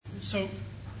So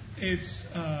it's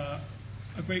a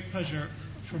great pleasure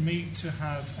for me to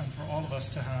have, and for all of us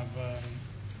to have,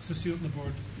 Cécile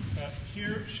Laborde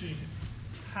here. She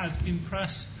has in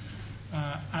press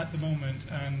at the moment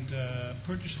and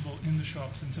purchasable in the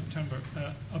shops in September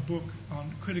a book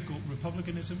on critical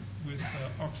republicanism with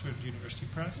Oxford University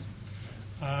Press,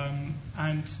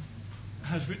 and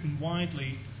has written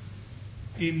widely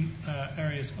in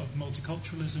areas of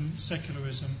multiculturalism,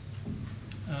 secularism,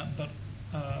 but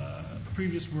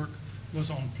previous work was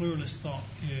on pluralist thought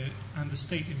and the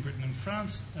state in Britain and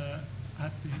France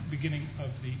at the beginning of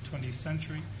the 20th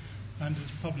century, and is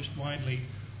published widely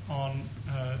on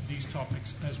these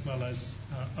topics as well as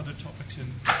other topics in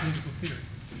political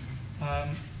theory.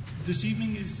 This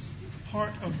evening is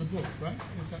part of the book, right?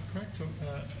 Is that correct? So,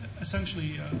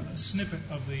 essentially a snippet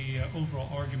of the overall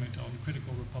argument on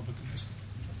critical republicanism.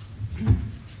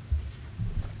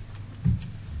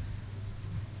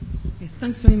 Okay,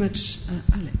 thanks very much,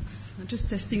 Alex. I'm just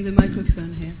testing the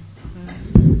microphone here.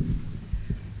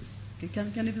 Okay,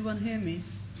 can everyone hear me?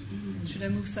 Should I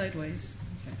move sideways?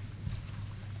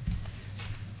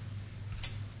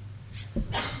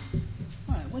 Okay.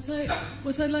 All right,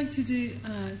 what I'd like to do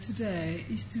today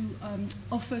is to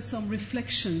offer some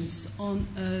reflections on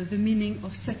the meaning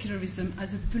of secularism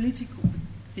as a political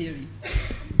theory.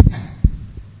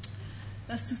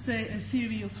 That's to say, a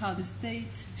theory of how the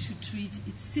state should treat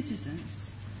its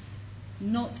citizens,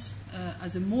 not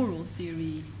as a moral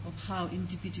theory of how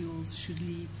individuals should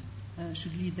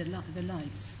lead their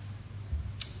lives.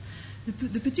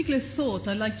 The particular thought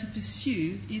I'd like to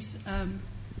pursue is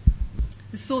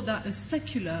the thought that a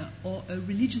secular or a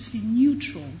religiously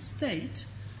neutral state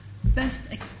best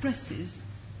expresses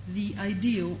the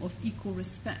ideal of equal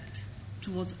respect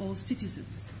towards all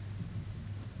citizens,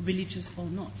 religious or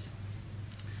not.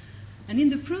 And in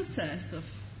the process of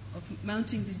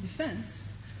mounting this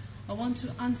defense, I want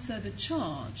to answer the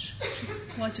charge, which is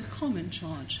quite a common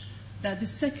charge, that the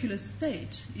secular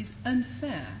state is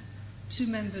unfair to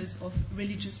members of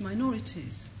religious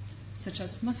minorities, such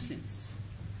as Muslims.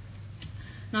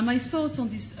 Now, my thoughts on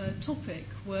this topic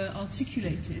were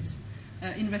articulated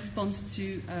in response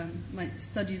to my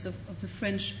studies of the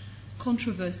French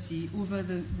controversy over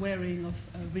the wearing of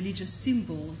religious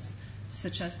symbols,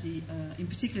 such as in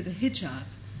particular the hijab,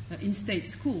 in state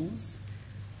schools,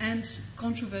 and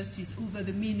controversies over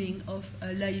the meaning of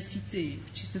laïcité,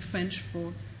 which is the French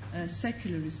for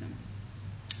secularism.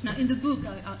 Now, in the book,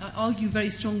 I argue very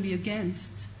strongly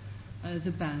against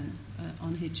the ban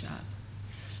on hijab.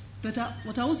 But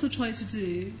what I also try to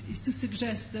do is to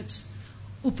suggest that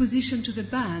opposition to the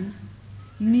ban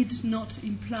need not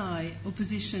imply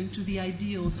opposition to the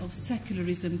ideals of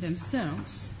secularism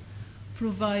themselves,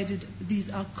 provided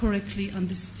these are correctly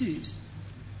understood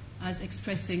as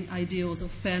expressing ideals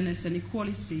of fairness and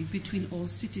equality between all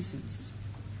citizens.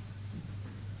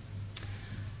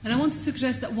 And I want to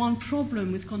suggest that one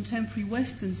problem with contemporary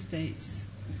Western states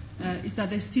is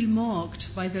that they're still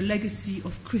marked by the legacy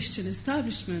of Christian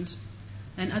establishment,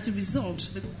 and as a result,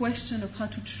 the question of how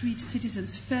to treat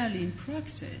citizens fairly in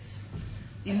practice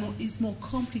is more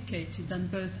complicated than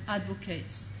both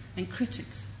advocates and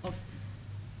critics of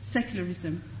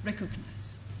secularism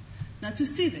recognize. Now, to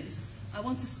see this, I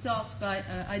want to start by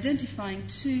identifying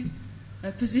two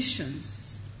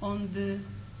positions on the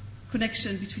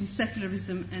connection between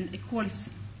secularism and equality,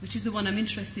 which is the one I'm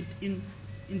interested in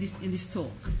this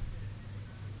talk.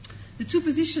 The two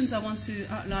positions I want to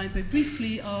outline very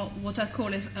briefly are what I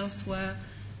call elsewhere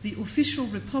the official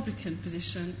Republican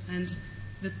position and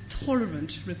the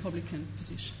tolerant Republican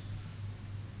position.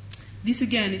 This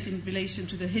again is in relation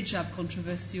to the hijab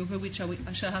controversy, over which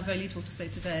I shall have very little to say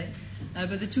today,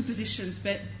 but the two positions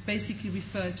basically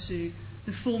refer to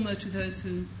the former to those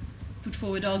who put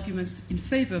forward arguments in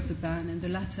favor of the ban, and the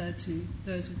latter to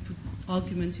those who put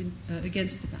arguments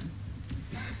against the ban.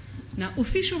 Now,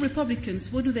 official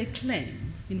Republicans, what do they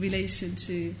claim in relation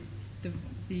to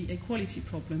the equality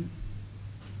problem?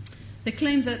 They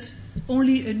claim that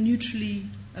only a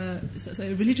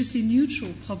religiously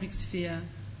neutral public sphere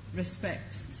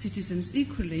respects citizens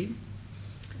equally,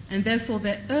 and therefore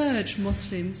they urge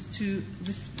Muslims to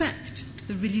respect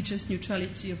the religious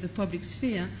neutrality of the public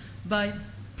sphere by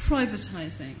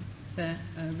privatizing their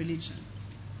religion.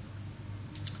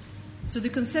 So the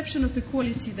conception of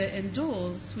equality they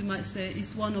endorse, we might say,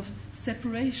 is one of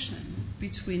separation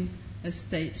between a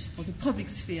state or the public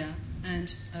sphere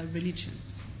and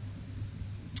religions.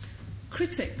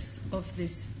 Critics of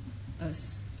this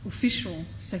official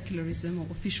secularism or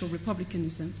official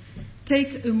republicanism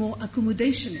take a more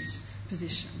accommodationist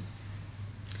position.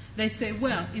 They say,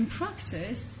 well, in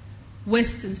practice,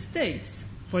 Western states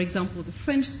for example, the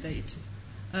French state,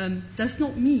 does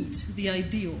not meet the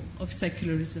ideal of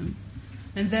secularism,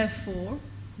 and therefore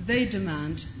they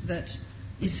demand that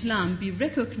Islam be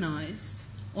recognized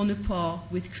on a par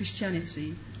with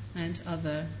Christianity and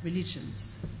other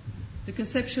religions. The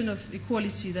conception of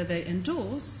equality that they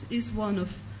endorse is one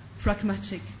of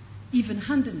pragmatic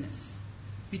even-handedness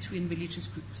between religious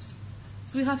groups.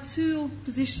 So we have two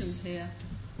positions here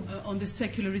on the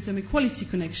secularism-equality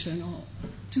connection, or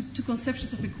two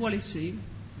conceptions of equality.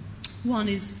 One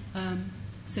is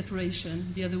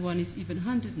separation, the other one is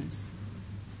even-handedness.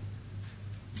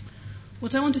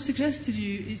 What I want to suggest to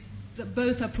you is that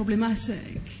both are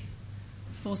problematic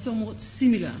for somewhat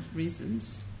similar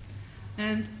reasons,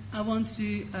 and I want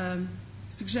to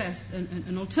suggest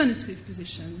an alternative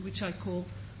position, which I call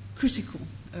critical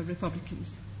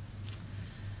republicans.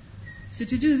 So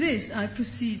to do this, I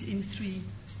proceed in 3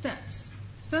 steps.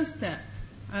 First step,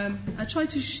 I try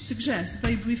to suggest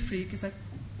very briefly, because I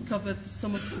covered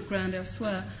some of the ground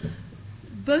elsewhere,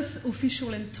 both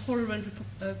official and tolerant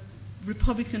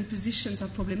Republican positions are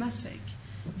problematic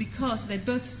because they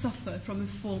both suffer from a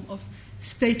form of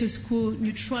status quo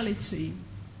neutrality,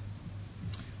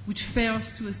 which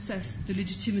fails to assess the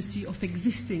legitimacy of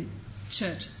existing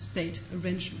church-state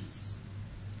arrangements.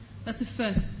 That's the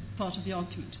first part of the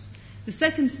argument. The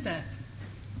second step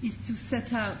is to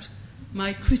set out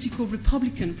my critical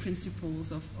Republican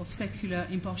principles of secular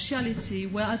impartiality,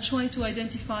 where I try to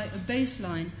identify a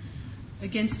baseline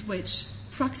against which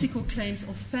practical claims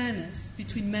of fairness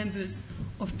between members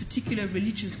of particular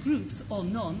religious groups or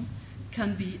none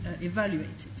can be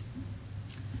evaluated.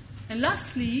 And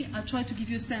lastly, I try to give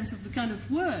you a sense of the kind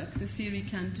of work the theory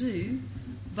can do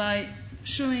by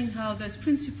showing how those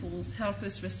principles help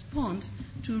us respond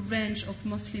to a range of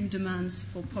Muslim demands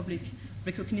for public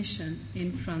recognition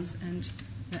in France and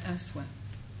elsewhere.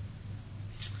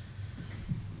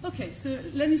 Okay, so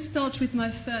let me start with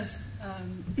my first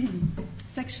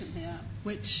section here,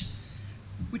 which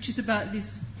is about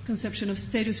this conception of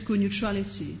status quo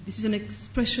neutrality. This is an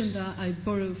expression that I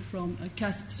borrow from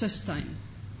Cass Sunstein,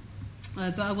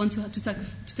 but I want to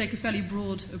take a fairly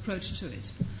broad approach to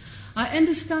it. I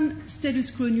understand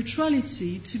status quo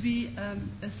neutrality to be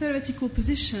a theoretical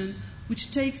position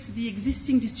which takes the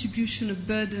existing distribution of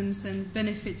burdens and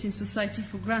benefits in society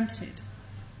for granted,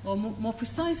 or more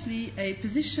precisely, a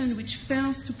position which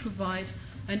fails to provide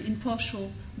an impartial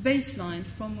baseline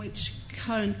from which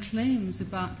current claims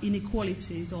about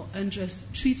inequalities or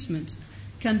unjust treatment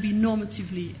can be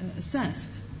normatively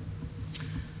assessed.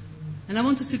 And I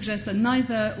want to suggest that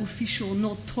neither official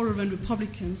nor tolerant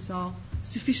Republicans are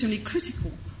sufficiently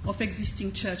critical of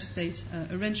existing church-state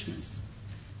arrangements.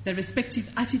 Their respective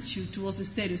attitude towards the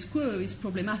status quo is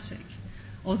problematic,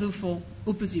 although for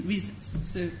opposite reasons.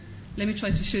 So let me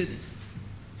try to show this.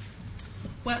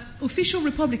 Well, official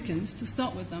Republicans, to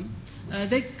start with them,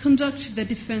 they conduct their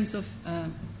defense of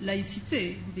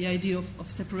laïcité, the idea of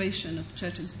separation of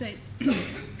church and state,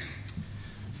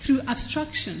 through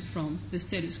abstraction from the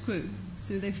status quo.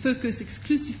 So they focus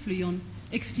exclusively on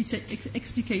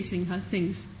explicating how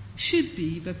things should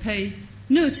be, but pay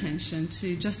no attention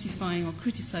to justifying or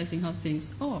criticizing how things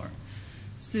are.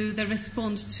 So they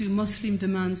respond to Muslim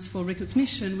demands for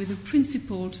recognition with a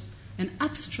principled and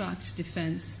abstract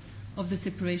defense of the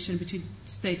separation between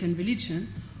state and religion,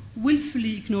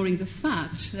 willfully ignoring the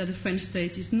fact that the French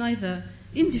state is neither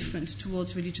indifferent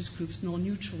towards religious groups nor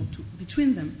neutral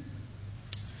between them.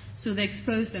 So they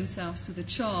expose themselves to the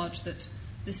charge that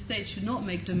the state should not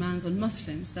make demands on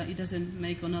Muslims that it doesn't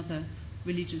make on other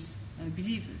religious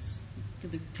believers.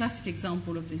 The classic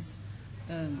example of this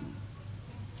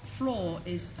flaw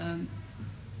is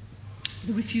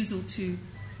the refusal to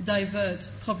divert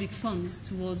public funds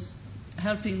towards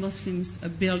helping Muslims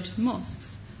build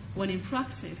mosques, when in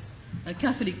practice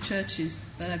Catholic churches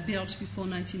that are built before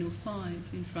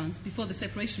 1905 in France, before the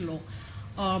separation law,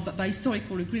 are by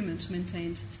historical agreement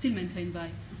still maintained by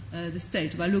the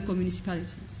state, by local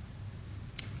municipalities.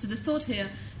 So the thought here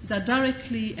is that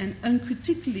directly and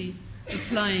uncritically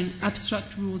applying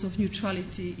abstract rules of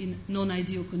neutrality in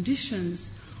non-ideal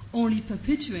conditions only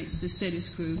perpetuates the status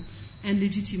quo and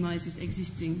legitimizes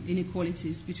existing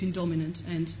inequalities between dominant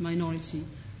and minority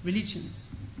religions.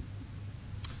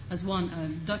 As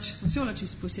one Dutch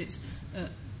sociologist put it,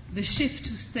 the shift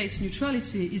to state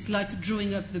neutrality is like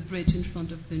drawing up the bridge in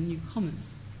front of the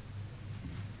newcomers.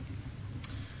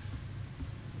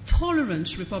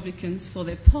 Tolerant Republicans, for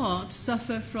their part,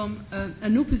 suffer from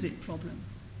an opposite problem.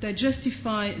 They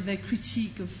justify their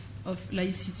critique of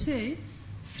laïcité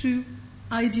through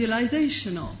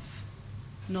idealization of,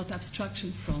 not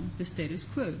abstraction from, the status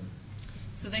quo.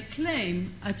 So their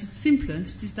claim, at its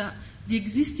simplest, is that the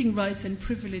existing rights and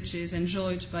privileges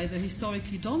enjoyed by the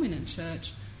historically dominant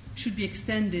church should be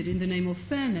extended in the name of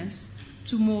fairness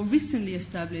to more recently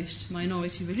established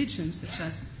minority religions such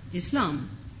as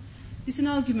Islam. This is an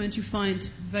argument you find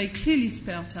very clearly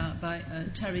spelled out by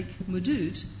Tariq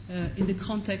Modood in the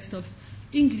context of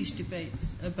English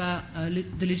debates about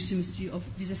the legitimacy of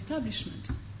disestablishment.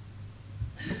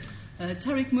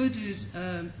 Tariq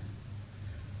Modood,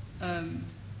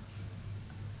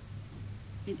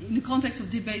 in the context of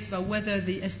debates about whether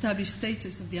the established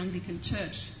status of the Anglican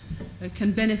Church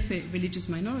can benefit religious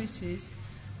minorities,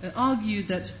 argued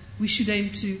that we should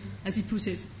aim to, as he put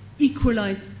it,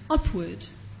 equalize upward,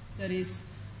 that is,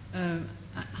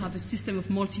 have a system of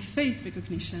multi-faith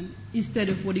recognition, instead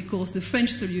of what he calls the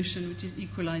French solution, which is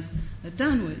equalize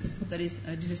downwards, that is,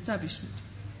 disestablishment.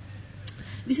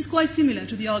 This is quite similar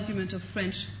to the argument of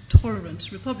French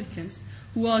tolerant Republicans,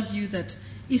 who argue that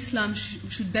Islam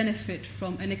should benefit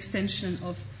from an extension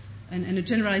of and a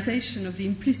generalization of the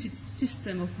implicit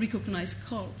system of recognized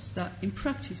cults that in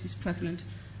practice is prevalent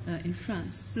in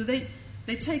France. So they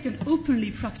take an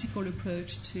openly practical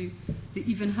approach to the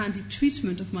even-handed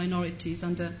treatment of minorities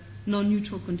under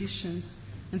non-neutral conditions,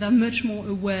 and they're much more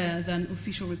aware than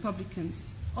official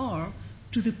Republicans are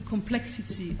to the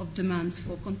complexity of demands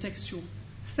for contextual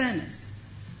fairness.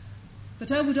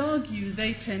 But I would argue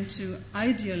they tend to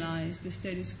idealize the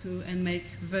status quo and make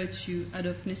virtue out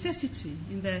of necessity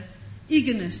in their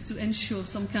eagerness to ensure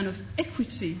some kind of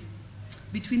equity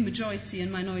between majority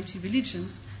and minority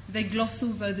religions. They gloss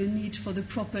over the need for the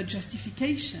proper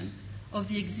justification of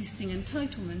the existing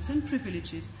entitlements and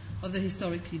privileges of the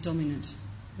historically dominant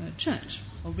church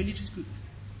or religious group.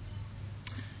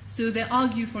 So they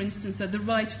argue, for instance, that the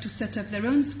right to set up their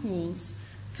own schools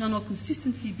cannot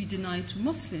consistently be denied to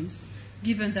Muslims,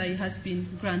 given that it has been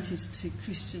granted to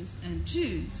Christians and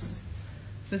Jews.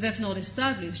 But they've not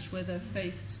established whether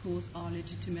faith schools are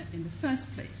legitimate in the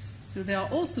first place. So they are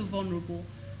also vulnerable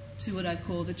to what I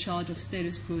call the charge of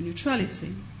status quo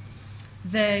neutrality.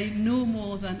 They, no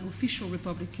more than official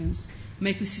Republicans,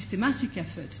 make a systematic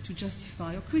effort to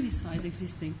justify or criticize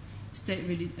existing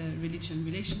state-religion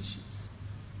relationships.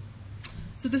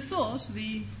 So the thought,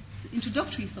 the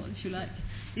introductory thought, if you like,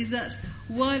 is that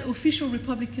while official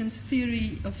Republicans'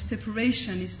 theory of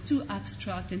separation is too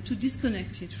abstract and too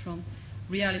disconnected from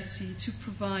reality to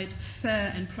provide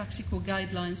fair and practical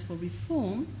guidelines for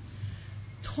reform,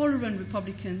 tolerant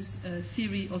Republicans'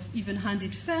 theory of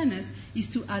even-handed fairness is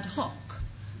too ad hoc,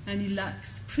 and it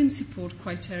lacks principled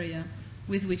criteria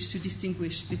with which to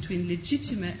distinguish between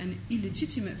legitimate and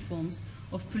illegitimate forms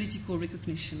of political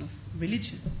recognition of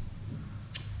religion.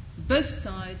 So both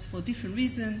sides, for different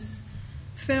reasons,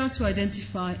 fail to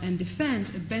identify and defend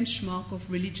a benchmark of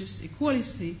religious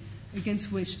equality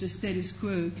against which the status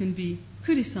quo can be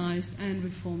criticized and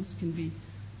reforms can be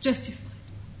justified.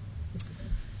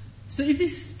 So if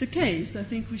this is the case, I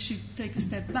think we should take a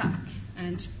step back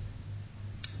and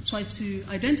try to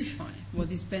identify what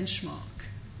this benchmark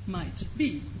might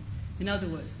be. In other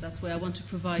words, that's where I want to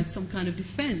provide some kind of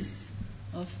defense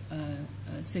of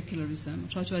secularism,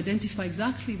 try to identify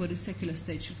exactly what a secular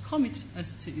state should commit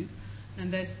us to,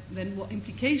 and then what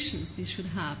implications this should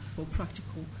have for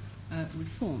practical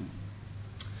reform.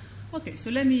 Okay, so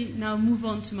let me now move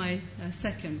on to my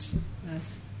second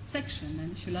section,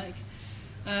 and if you like,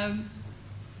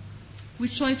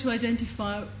 which try to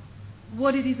identify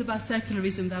what it is about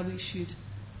secularism that we should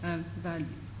value,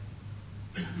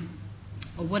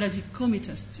 or what does it commit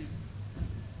us to.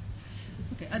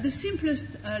 Okay, at the simplest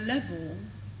level,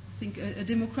 I think a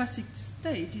democratic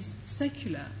state is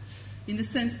secular in the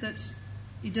sense that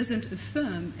it doesn't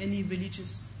affirm any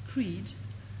religious creed,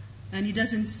 and it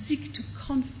doesn't seek to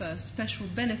confer special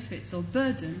benefits or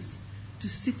burdens to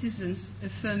citizens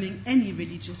affirming any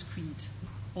religious creed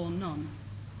or none.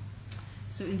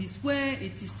 So in this way,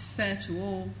 it is fair to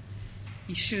all.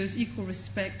 It shows equal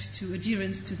respect to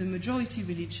adherence to the majority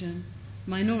religion,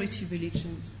 minority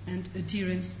religions, and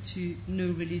adherence to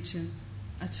no religion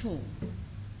at all.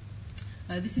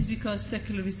 This is because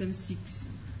secularism seeks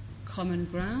common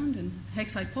ground, and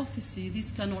Heck's hypothesis,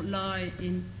 this cannot lie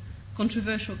in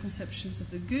controversial conceptions of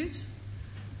the good.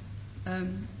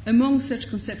 Among such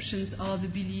conceptions are the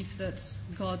belief that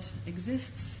God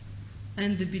exists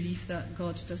and the belief that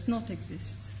God does not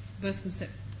exist. Both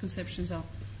conceptions are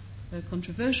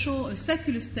controversial. A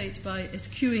secular state, by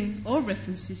eschewing all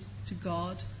references to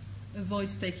God,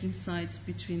 avoids taking sides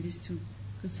between these two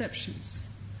conceptions.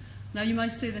 Now you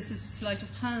might say there's a sleight of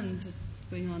hand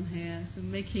going on here. So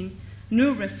making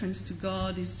no reference to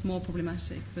God is more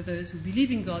problematic for those who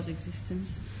believe in God's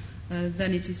existence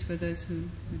than it is for those who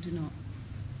do not.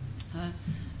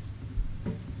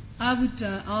 I would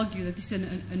argue that this is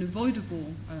an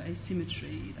unavoidable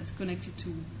asymmetry that's connected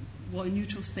to what a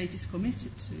neutral state is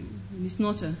committed to. And it's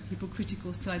not a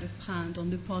hypocritical sleight of hand on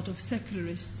the part of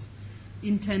secularists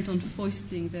intent on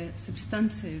foisting their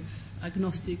substantive,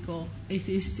 agnostic or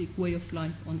atheistic way of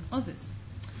life on others.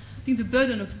 I think the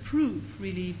burden of proof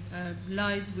really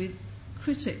lies with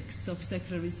critics of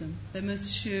secularism. They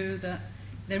must show that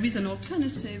there is an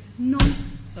alternative,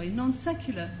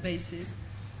 non-secular basis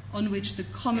on which the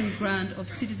common ground of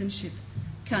citizenship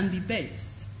can be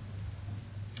based.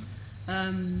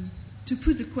 To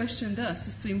put the question thus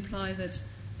is to imply that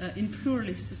in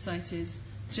pluralist societies,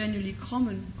 genuinely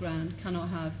common ground cannot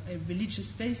have a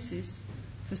religious basis,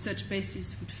 for such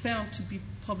basis would fail to be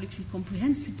publicly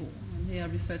comprehensible, and here I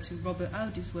refer to Robert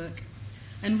Audi's work,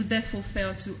 and would therefore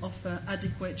fail to offer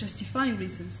adequate justifying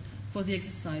reasons for the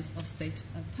exercise of state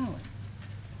power.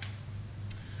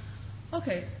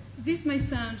 Okay, this may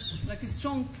sound like a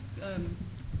strong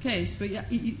case, but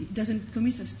it doesn't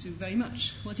commit us to very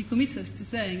much. What it commits us to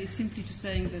saying, it's simply to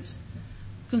saying that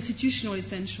constitutional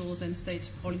essentials and state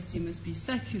policy must be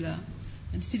secular,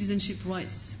 and citizenship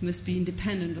rights must be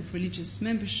independent of religious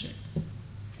membership.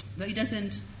 But it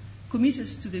doesn't commit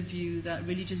us to the view that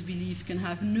religious belief can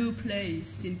have no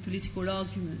place in political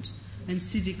argument and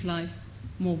civic life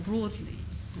more broadly.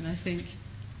 And I think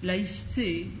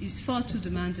laïcité is far too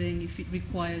demanding if it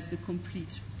requires the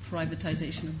complete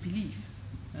privatization of belief,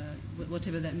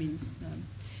 whatever that means.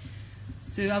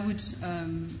 So I would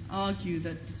argue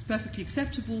that it's perfectly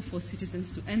acceptable for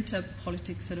citizens to enter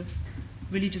politics out of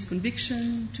religious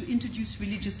conviction, to introduce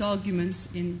religious arguments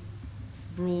in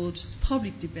broad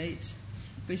public debate,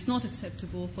 but it's not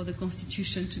acceptable for the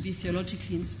Constitution to be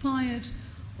theologically inspired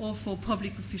or for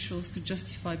public officials to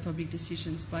justify public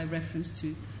decisions by reference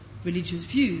to religious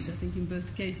views. I think in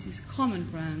both cases, common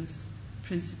grounds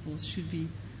principles should be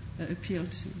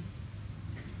appealed to.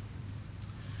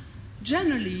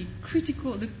 Generally,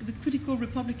 the critical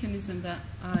republicanism that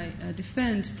I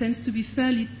defend tends to be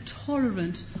fairly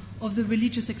tolerant of the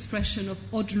religious expression of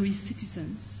ordinary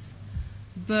citizens,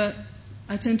 but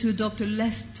I tend to adopt a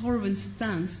less tolerant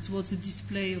stance towards the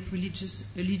display of religious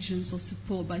allegiance or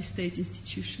support by state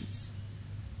institutions.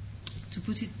 To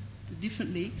put it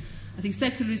differently, I think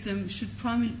secularism should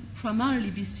primarily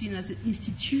be seen as an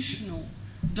institutional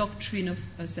doctrine of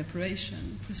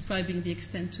separation, prescribing the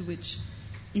extent to which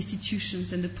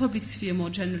institutions and the public sphere more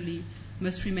generally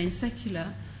must remain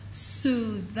secular,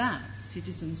 so that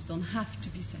citizens don't have to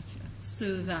be secular,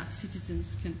 so that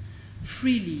citizens can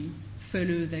freely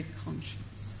follow their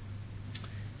conscience.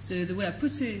 So the way I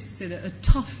put it is to say that a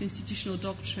tough institutional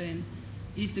doctrine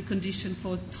is the condition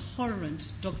for a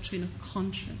tolerant doctrine of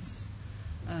conscience.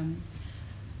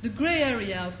 The grey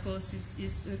area, of course,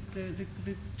 is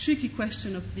the tricky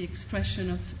question of the expression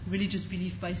of religious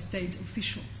belief by state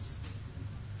officials.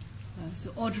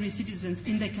 So ordinary citizens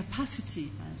in their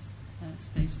capacity as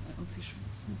state officials.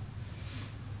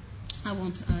 I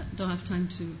don't have time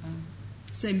to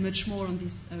say much more on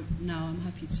this now. I'm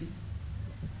happy to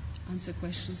answer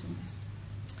questions on this.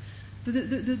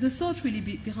 But the thought really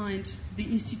behind the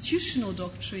institutional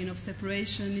doctrine of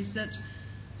separation is that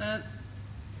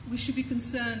we should be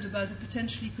concerned about the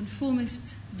potentially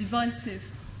conformist, divisive,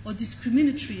 or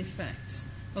discriminatory effects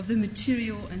of the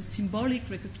material and symbolic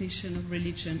recognition of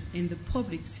religion in the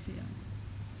public sphere.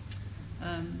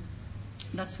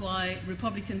 That's why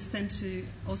Republicans tend to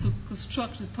also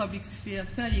construct the public sphere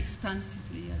fairly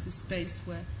expansively as a space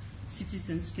where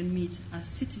citizens can meet as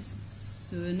citizens.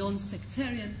 So a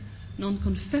non-sectarian,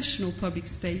 non-confessional public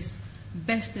space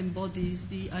best embodies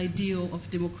the ideal of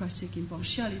democratic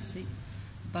impartiality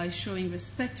by showing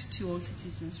respect to all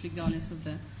citizens regardless of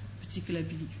their particular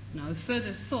belief. Now, a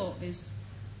further thought is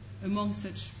among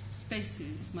such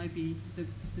spaces might be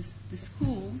the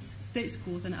schools, state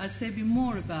schools, and I'll say a bit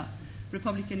more about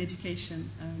Republican education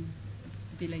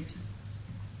a bit later.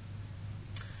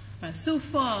 So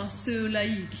far, so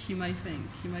laïque, you might think.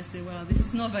 You might say, well, this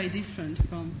is not very different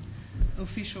from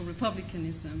official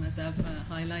republicanism as I've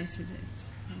highlighted it.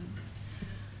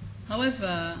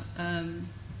 However,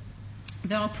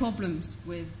 there are problems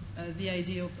with the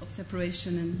idea of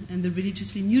separation and the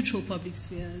religiously neutral public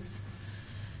spheres.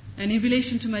 And in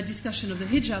relation to my discussion of the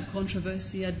hijab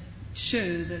controversy, I'd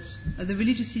show that the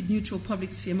religiously neutral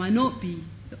public sphere might not be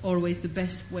always the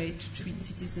best way to treat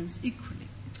citizens equally.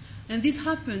 And this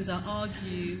happens, I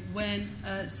argue, when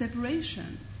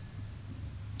separation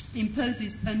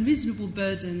imposes unreasonable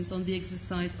burdens on the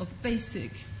exercise of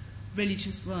basic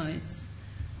religious rights,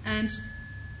 and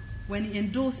when it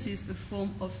endorses a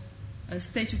form of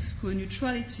status quo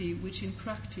neutrality which in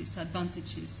practice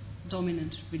advantages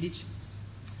dominant religions.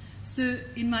 So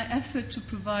in my effort to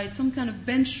provide some kind of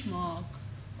benchmark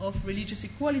of religious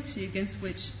equality against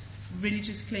which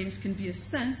religious claims can be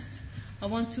assessed, I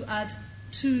want to add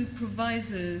two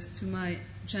provisos to my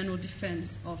general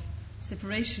defense of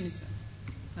separationism.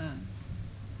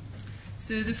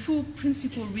 So the full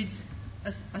principle reads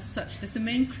as such. There's a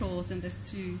main clause and there's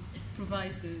two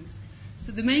provisos.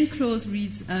 So the main clause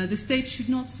reads, the state should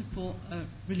not support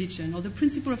religion, or the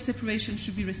principle of separation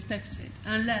should be respected,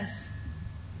 unless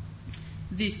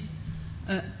this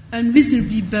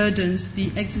unreasonably burdens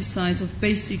the exercise of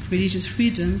basic religious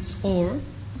freedoms or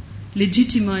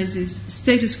legitimizes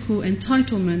status quo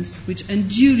entitlements which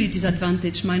unduly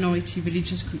disadvantage minority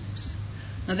religious groups.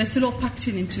 Now, there's a lot packed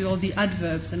into all the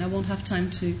adverbs, and I won't have time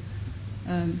to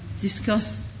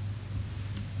discuss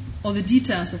all the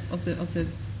details of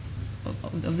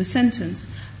the sentence.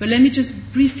 But let me just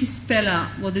briefly spell out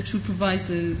what the two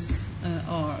provisos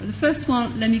are. The first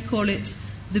one, let me call it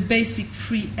the basic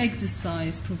free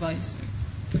exercise proviso.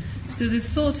 So the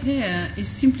thought here is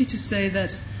simply to say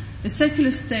that a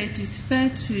secular state is fair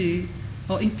to,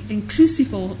 or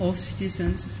inclusive of all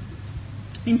citizens,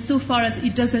 insofar as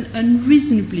it doesn't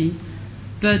unreasonably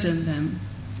burden them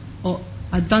or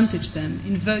advantage them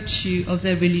in virtue of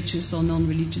their religious or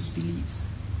non-religious beliefs.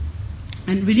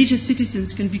 And religious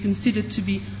citizens can be considered to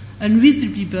be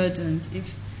unreasonably burdened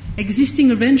if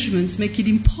existing arrangements make it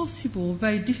impossible or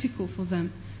very difficult for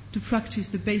them to practice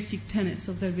the basic tenets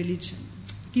of their religion.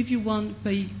 I'll give you one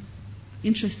very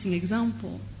interesting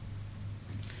example.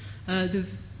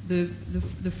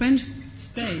 The French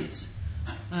state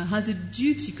has a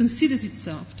duty, considers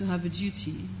itself to have a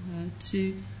duty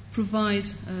to provide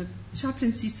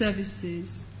chaplaincy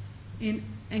services in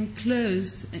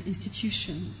enclosed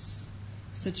institutions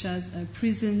such as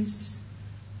prisons,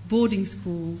 boarding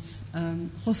schools,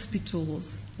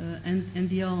 hospitals, and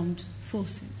the armed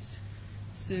forces.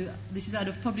 So this is out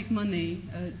of public money.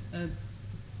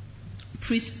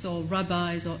 Priests or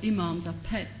rabbis or imams are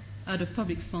paid out of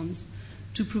public funds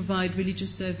to provide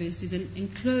religious services in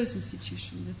enclosed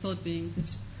institutions. The thought being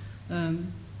that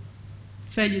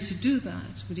failure to do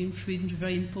that would infringe a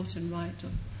very important right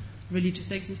of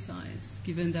religious exercise,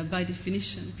 given that by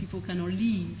definition people cannot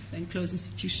leave enclosed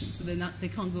institutions, so they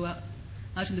can't go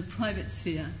out in the private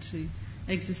sphere to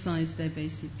exercise their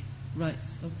basic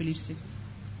rights of religious exercise.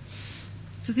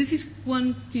 So this is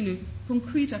one,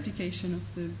 concrete application of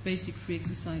the basic free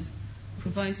exercise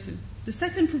proviso. The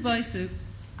second proviso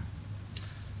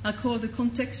I call the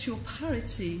contextual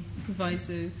parity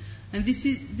proviso, and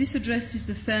this addresses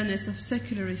the fairness of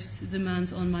secularist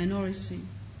demands on minority.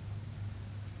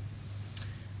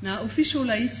 Now, official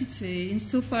laicity,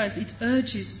 insofar as it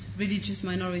urges religious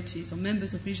minorities or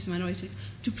members of religious minorities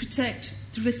to respect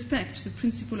the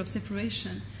principle of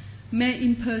separation, may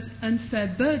impose unfair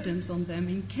burdens on them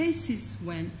in cases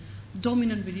when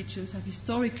dominant religions have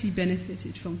historically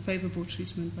benefited from favorable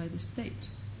treatment by the state.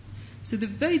 So the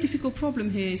very difficult problem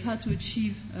here is how to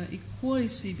achieve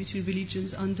equality between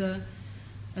religions under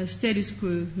status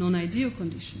quo non-ideal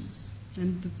conditions.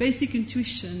 And the basic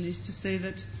intuition is to say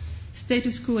that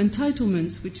status quo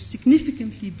entitlements which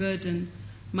significantly burden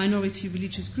minority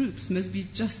religious groups must be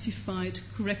justified,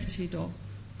 corrected, or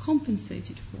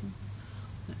compensated for.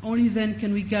 Only then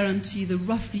can we guarantee the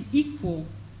roughly equal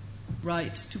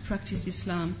right to practice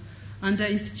Islam under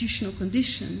institutional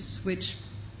conditions which,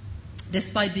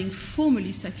 despite being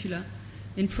formally secular,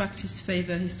 in practice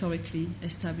favor historically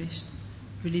established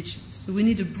religions. So we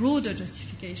need a broader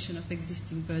justification of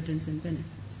existing burdens and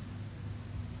benefits.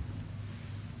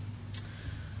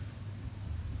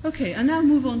 Okay, I now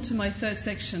move on to my third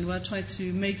section, where I try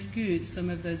to make good some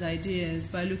of those ideas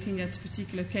by looking at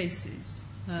particular cases.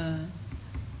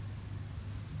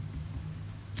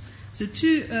 So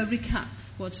to recap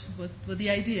what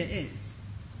the idea is.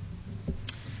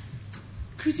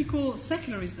 Critical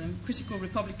secularism, critical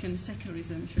republican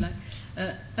secularism, if you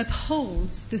like,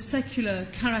 upholds the secular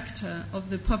character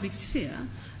of the public sphere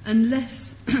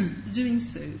unless doing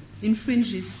so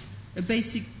infringes a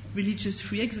basic religious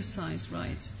free exercise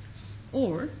right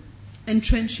or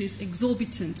entrenches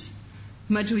exorbitant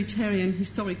majoritarian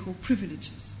historical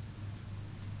privileges.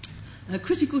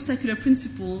 Critical secular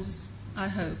principles, I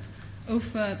hope,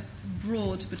 offer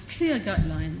broad but clear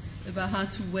guidelines about how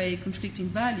to weigh conflicting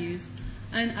values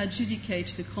and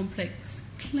adjudicate the complex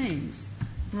claims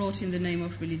brought in the name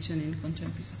of religion in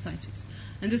contemporary societies.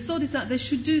 And the thought is that they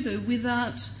should do so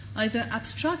without either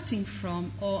abstracting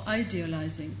from or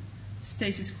idealizing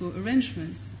status quo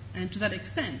arrangements, and to that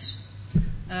extent,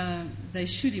 they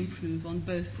should improve on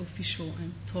both official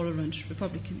and tolerant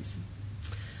republicanism.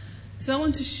 So I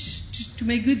want to to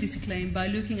make good this claim by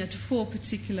looking at 4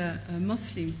 particular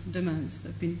Muslim demands that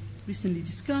have been recently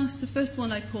discussed. The first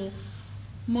one I call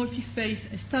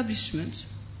multi-faith establishment,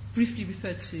 briefly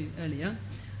referred to earlier,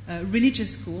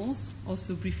 religious schools,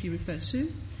 also briefly referred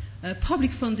to,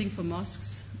 public funding for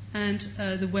mosques, and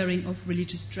the wearing of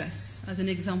religious dress as an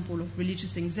example of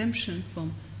religious exemption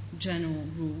from general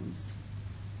rules.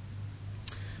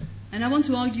 And I want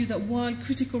to argue that while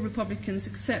critical Republicans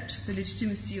accept the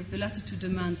legitimacy of the latter 2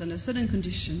 demands under certain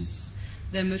conditions,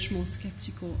 they're much more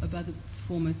skeptical about the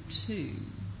former 2.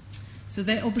 So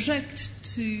they object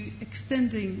to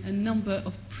extending a number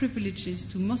of privileges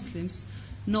to Muslims,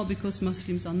 not because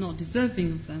Muslims are not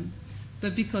deserving of them,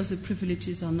 but because the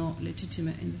privileges are not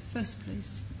legitimate in the first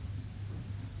place.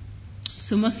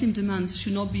 So Muslim demands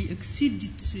should not be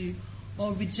acceded to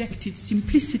or rejected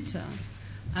simpliciter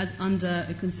as under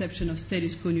a conception of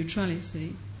status quo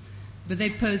neutrality, but they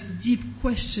pose deep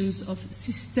questions of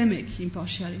systemic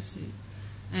impartiality,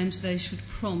 and they should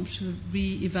prompt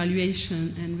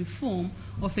re-evaluation and reform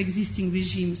of existing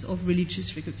regimes of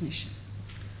religious recognition.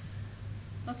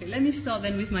 Okay, let me start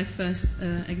then with my first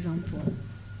example.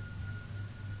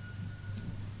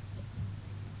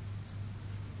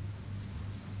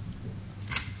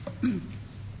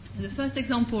 The first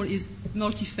example is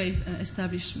multi-faith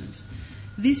establishment.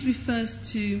 This refers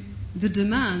to the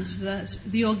demand that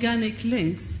the organic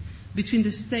links between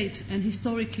the state and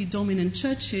historically dominant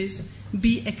churches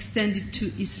be extended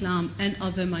to Islam and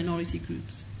other minority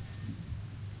groups.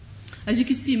 As you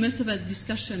can see, most of our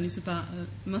discussion is about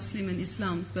Muslim and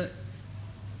Islam, but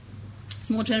it's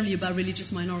more generally about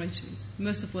religious minorities.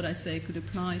 Most of what I say could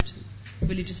apply to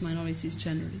religious minorities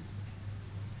generally.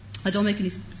 I don't make any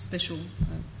special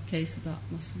case about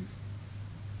Muslims.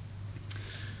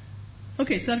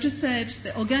 Okay, so I've just said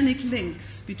the organic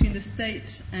links between the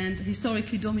state and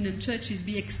historically dominant churches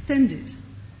be extended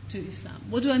to Islam.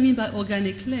 What do I mean by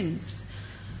organic links?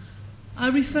 I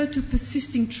refer to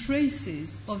persisting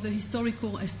traces of the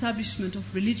historical establishment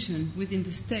of religion within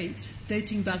the state,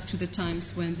 dating back to the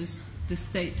times when the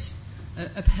state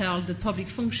upheld the public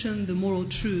function, the moral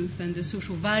truth, and the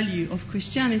social value of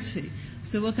Christianity.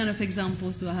 So what kind of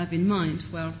examples do I have in mind?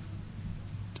 Well,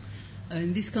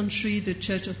 in this country, the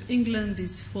Church of England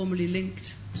is formally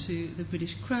linked to the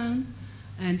British Crown,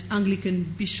 and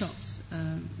Anglican bishops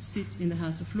sit in the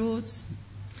House of Lords.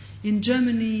 In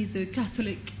Germany, the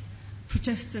Catholic,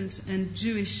 Protestant, and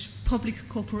Jewish public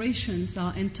corporations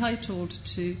are entitled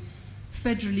to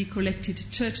federally collected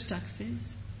church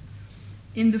taxes.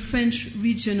 In the French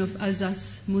region of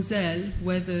Alsace-Moselle,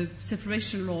 where the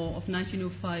separation law of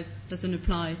 1905 doesn't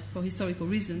apply for historical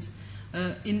reasons,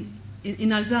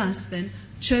 in Alsace, then,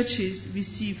 churches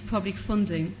receive public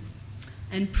funding,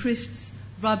 and priests,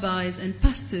 rabbis, and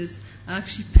pastors are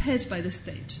actually paid by the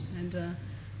state, and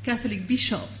Catholic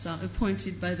bishops are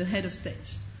appointed by the head of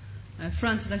state.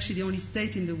 France is actually the only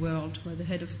state in the world where the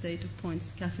head of state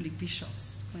appoints Catholic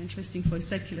bishops. Quite interesting for a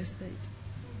secular state.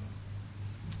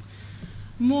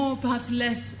 More, perhaps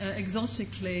less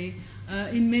exotically,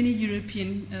 in many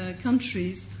European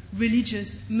countries,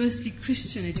 religious, mostly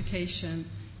Christian education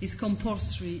is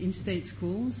compulsory in state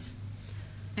schools,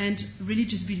 and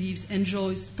religious beliefs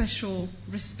enjoy special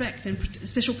respect and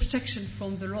special protection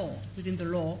from the law, within the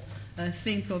law.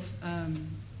 Think of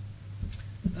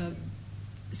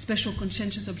special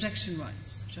conscientious objection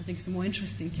rights, which I think is a more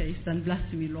interesting case than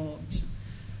blasphemy law, which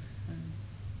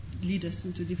lead us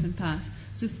into a different path.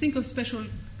 So think of special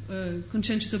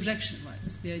conscientious objection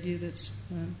rights, the idea that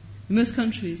in most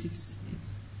countries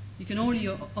you can only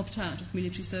opt out of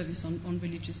military service on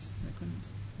religious grounds,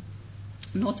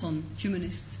 not on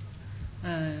humanist,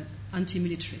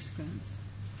 anti-militarist grounds.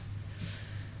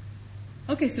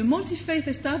 Okay, so multi-faith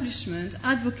establishment,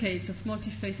 advocates of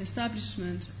multi-faith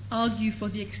establishment argue for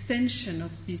the extension of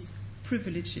these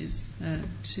privileges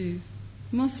to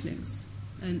Muslims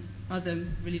and other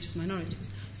religious minorities.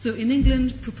 So in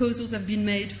England, proposals have been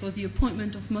made for the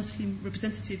appointment of Muslim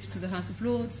representatives to the House of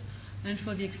Lords and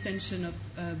for the extension of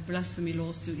blasphemy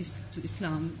laws to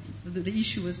Islam. The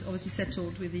issue was obviously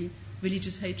settled with the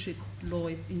religious hatred law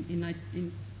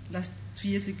in last 2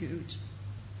 years ago, which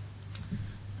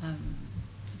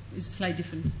is a slightly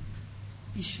different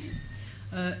issue.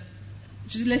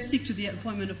 Let's stick to the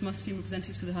appointment of Muslim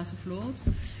representatives to the House of Lords.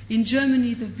 In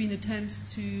Germany, there have been attempts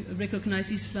to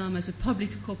recognize Islam as a public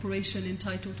corporation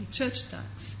entitled to church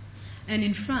tax. And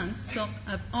in France, some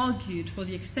have argued for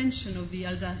the extension of the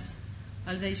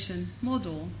Alsatian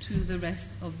model to the rest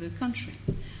of the country.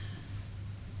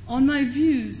 On my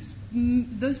views,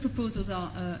 those proposals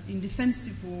are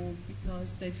indefensible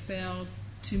because they fail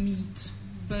to meet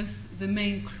both the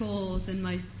main clause and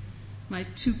my my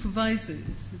two provisos,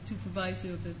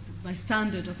 my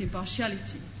standard of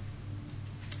impartiality.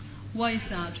 Why is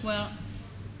that? Well,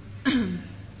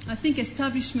 I think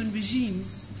establishment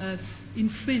regimes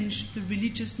infringe the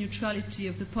religious neutrality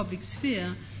of the public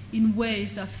sphere in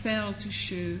ways that fail to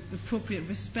show appropriate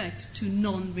respect to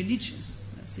non-religious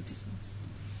citizens.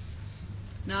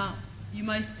 Now, you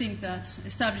might think that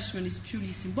establishment is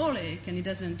purely symbolic and it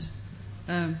doesn't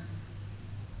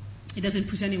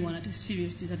put anyone at a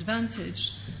serious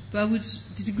disadvantage, but I would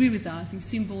disagree with that. I think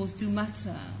symbols do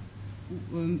matter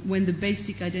when the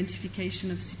basic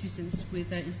identification of citizens with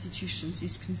their institutions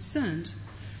is concerned.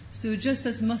 So just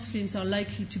as Muslims are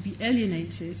likely to be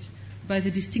alienated by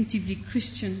the distinctively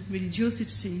Christian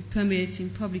religiosity permeating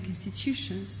public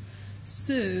institutions,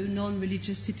 so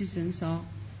non-religious citizens are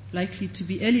likely to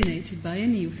be alienated by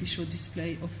any official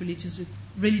display of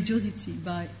religiosity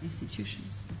by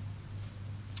institutions.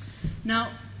 Now,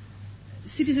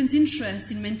 citizens'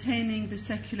 interest in maintaining the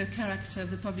secular character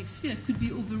of the public sphere could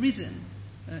be overridden,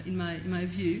 in my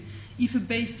view, if a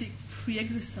basic free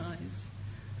exercise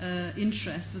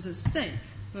interest was at stake.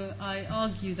 But I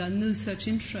argue that no such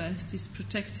interest is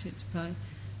protected by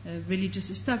religious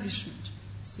establishment.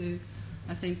 So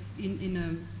I think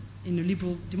in a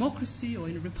liberal democracy or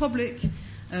in a republic,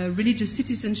 religious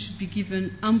citizens should be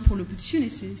given ample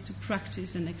opportunities to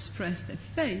practice and express their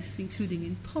faith, including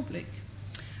in public,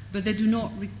 but they do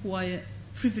not require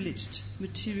privileged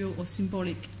material or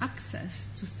symbolic access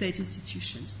to state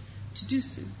institutions to do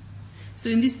so. So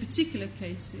in these particular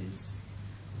cases,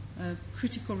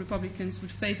 critical Republicans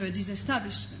would favor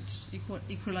disestablishment,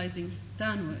 equalizing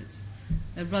downwards,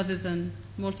 rather than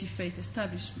multi-faith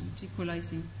establishment,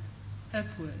 equalizing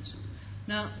upward.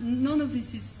 Now, none of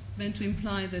this is meant to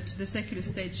imply that the secular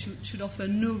state should offer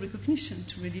no recognition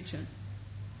to religion.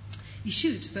 It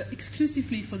should, but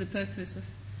exclusively for the purpose of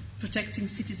protecting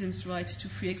citizens' right to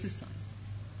free exercise.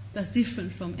 That's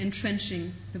different from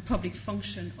entrenching the public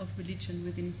function of religion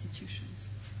within institutions.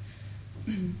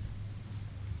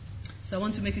 So I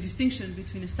want to make a distinction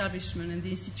between establishment and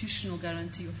the institutional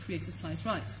guarantee of free exercise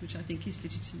rights, which I think is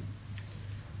legitimate.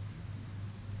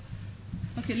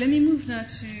 Okay, let me move now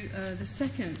to the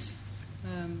second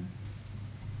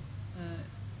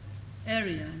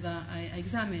area that I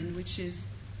examine, which is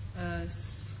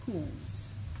schools.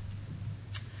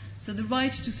 So the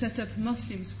right to set up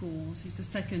Muslim schools is the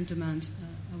second demand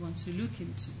I want to look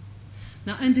into.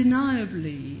 Now,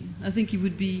 undeniably, I think it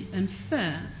would be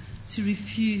unfair to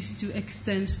refuse to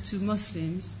extend to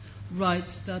Muslims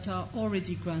rights that are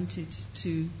already granted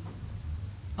to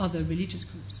other religious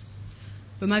groups.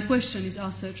 But my question is,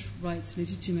 are such rights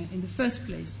legitimate in the first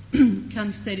place?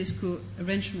 Can status quo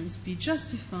arrangements be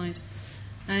justified?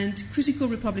 And critical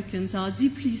Republicans are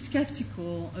deeply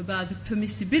skeptical about the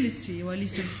permissibility, or at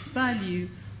least the value,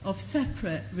 of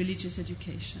separate religious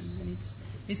education. And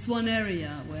it's one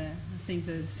area where I think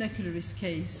the secularist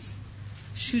case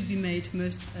should be made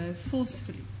most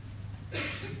forcefully.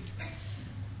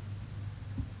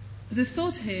 The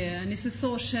thought here, and it's a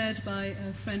thought shared by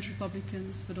French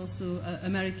Republicans but also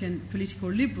American political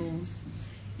liberals,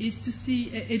 is to see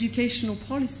educational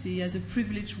policy as a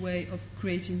privileged way of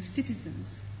creating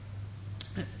citizens,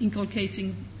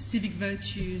 inculcating civic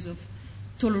virtues of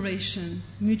toleration,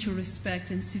 mutual respect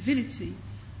and civility,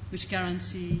 which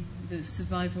guarantee the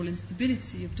survival and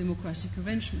stability of democratic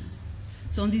arrangements.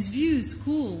 So on this view,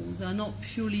 schools are not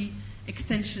purely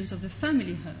extensions of the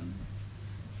family home,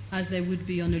 as they would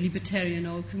be on a libertarian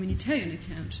or communitarian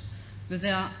account, but they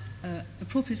are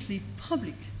appropriately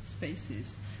public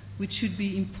spaces which should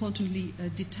be importantly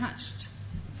detached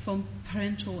from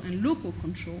parental and local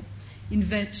control in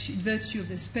virtue of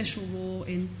their special role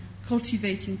in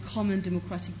cultivating common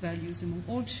democratic values among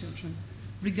all children,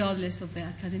 regardless of their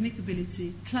academic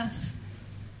ability, class,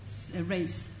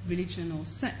 race, religion, or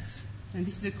sex. And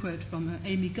this is a quote from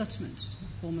Amy Gutman,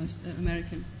 foremost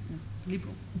American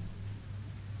liberal.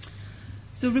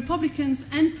 So Republicans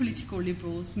and political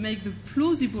liberals make the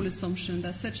plausible assumption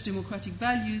that such democratic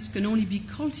values can only be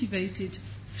cultivated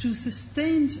through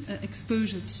sustained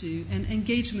exposure to and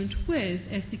engagement with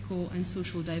ethical and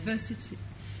social diversity.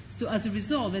 So as a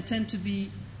result, they tend to be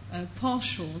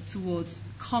partial towards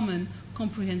common,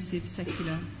 comprehensive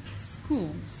secular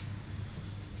schools.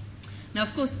 Now,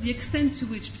 of course, the extent to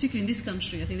which, particularly in this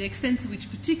country, I think the extent to which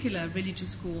particular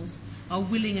religious schools are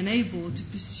willing and able to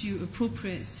pursue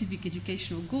appropriate civic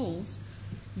educational goals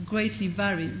greatly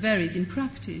varies in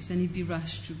practice, and it'd be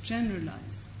rash to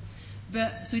generalize.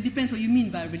 So it depends what you mean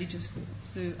by a religious school.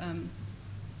 So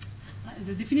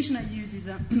the definition I use is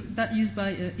that used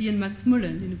by Ian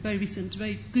McMullen in a very recent,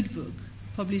 very good book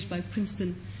published by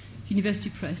Princeton University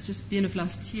Press just the end of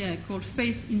last year, called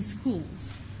Faith in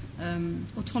Schools,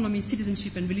 Autonomy,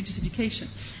 Citizenship and Religious Education.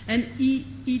 And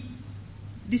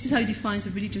this is how he defines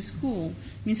a religious school.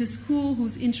 It means a school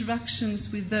whose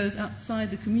interactions with those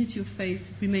outside the community of faith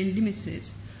remain limited,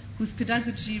 whose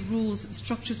pedagogy, rules,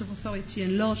 structures of authority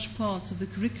and large parts of the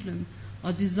curriculum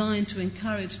are designed to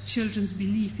encourage children's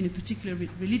belief in a particular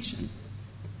religion.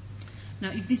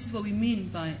 Now, if this is what we mean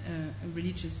by a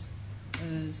religious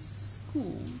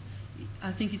school,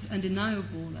 I think it's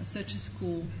undeniable that such a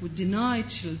school would deny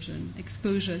children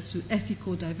exposure to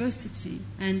ethical diversity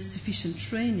and sufficient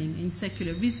training in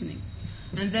secular reasoning,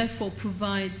 and therefore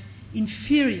provides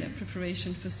inferior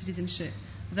preparation for citizenship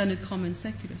than a common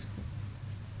secular school.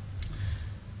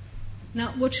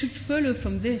 Now, what should follow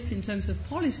from this in terms of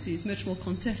policy is much more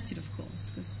contested, of course,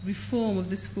 because reform of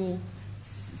the school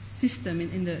system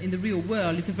in the real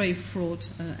world is a very fraught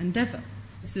endeavor.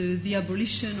 So the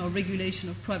abolition or regulation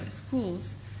of private schools,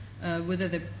 of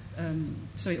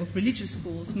religious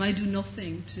schools, might do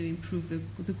nothing to improve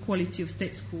the quality of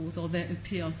state schools or their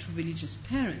appeal to religious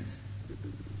parents.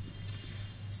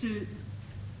 So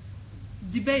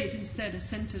debate instead is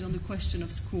centered on the question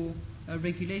of school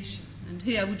regulation. And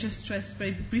here I would just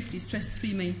very briefly stress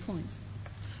three main points.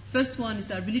 First one is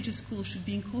that religious schools should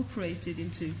be incorporated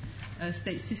into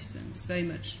state systems, very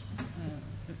much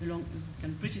along the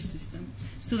kind of British system,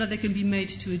 so that they can be made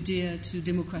to adhere to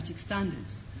democratic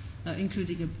standards,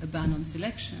 including a ban on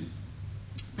selection,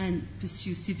 and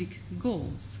pursue civic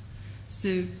goals.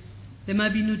 So there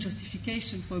might be no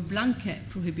justification for a blanket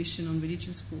prohibition on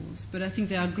religious schools, but I think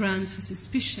there are grounds for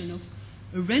suspicion of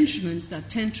arrangements that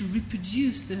tend to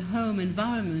reproduce the home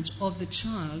environment of the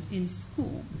child in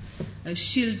school,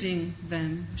 shielding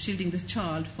the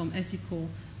child from ethical,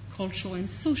 cultural and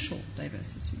social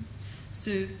diversity.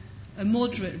 So a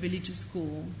moderate religious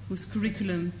school whose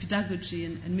curriculum, pedagogy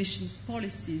and admissions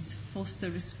policies foster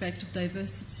respect of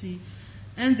diversity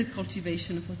and the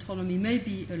cultivation of autonomy may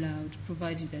be allowed,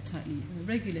 provided they're tightly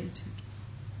regulated.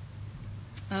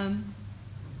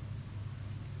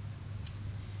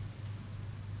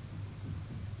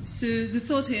 So the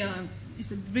thought here is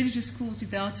that religious schools,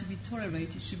 if they are to be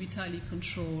tolerated, should be tightly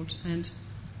controlled and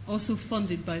also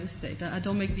funded by the state. I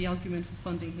don't make the argument for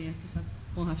funding here because I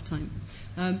won't have time.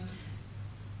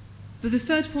 But the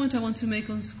third point I want to make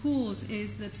on schools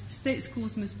is that state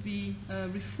schools must be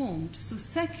reformed. So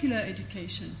secular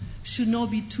education should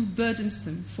not be too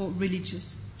burdensome for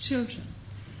religious children.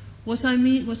 What I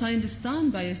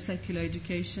understand by a secular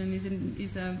education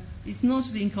is not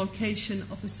the inculcation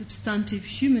of a substantive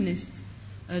humanist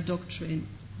doctrine,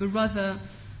 but rather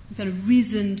a kind of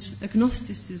reasoned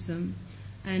agnosticism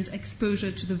and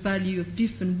exposure to the value of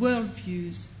different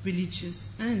worldviews, religious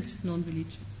and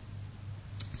non-religious.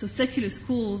 So secular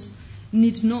schools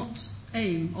should not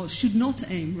aim,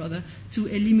 to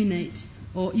eliminate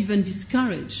or even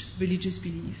discourage religious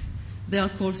belief. They are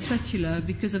called secular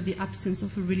because of the absence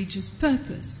of a religious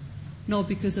purpose, not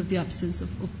because of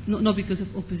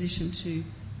opposition to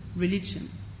religion.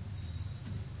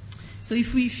 So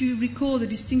if you recall the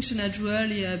distinction I drew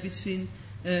earlier between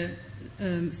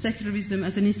secularism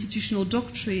as an institutional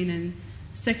doctrine and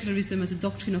secularism as a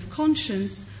doctrine of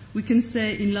conscience, we can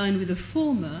say, in line with the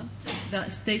former,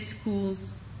 that state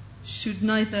schools should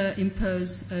neither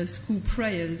impose school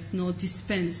prayers nor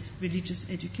dispense religious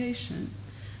education,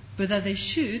 but that they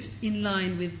should, in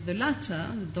line with the latter,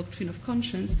 the doctrine of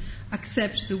conscience,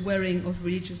 accept the wearing of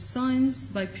religious signs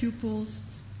by pupils,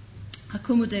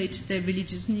 accommodate their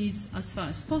religious needs as far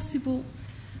as possible,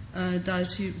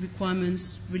 dietary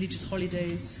requirements, religious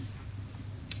holidays,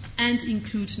 and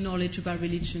include knowledge about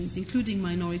religions, including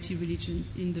minority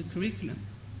religions, in the curriculum.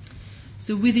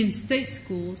 So within state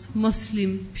schools,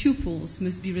 Muslim pupils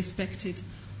must be respected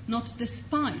not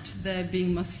despite their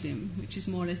being Muslim, which is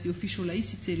more or less the official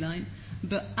laicity line,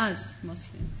 but as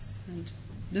Muslims. And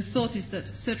the thought is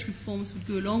that such reforms would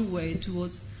go a long way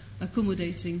towards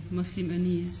accommodating Muslim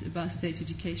unease about state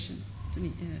education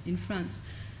in France.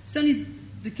 Certainly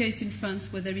the case in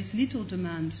France where there is little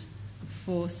demand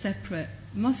for separate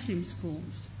Muslim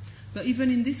schools. But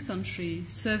even in this country,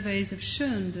 surveys have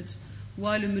shown that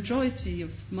while a majority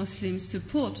of Muslims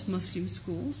support Muslim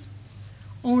schools,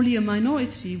 only a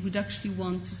minority would actually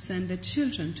want to send their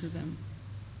children to them.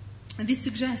 And this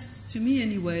suggests, to me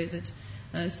anyway, that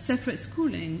separate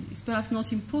schooling is perhaps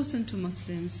not important to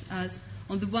Muslims as,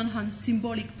 on the one hand,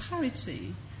 symbolic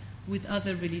parity with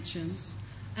other religions,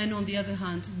 and on the other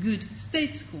hand, good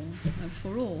state schools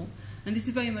for all. And this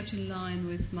is very much in line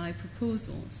with my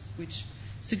proposals, which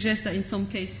suggest that in some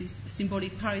cases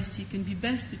symbolic parity can be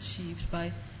best achieved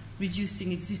by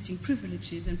reducing existing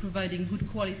privileges and providing good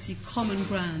quality common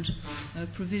ground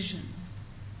provision.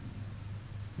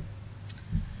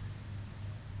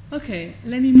 Okay,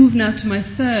 let me move now to my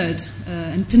third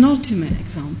and penultimate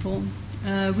example,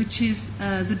 which is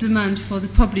the demand for the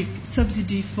public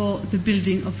subsidy for the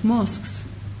building of mosques.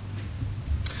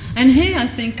 And here I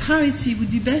think clarity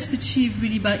would be best achieved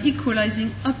really by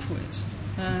equalizing upward.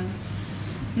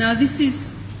 Now this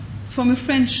is, from a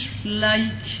French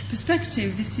laïc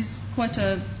perspective, this is quite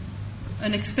an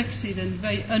unexpected and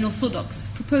very unorthodox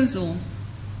proposal.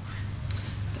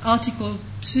 Article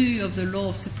 2 of the Law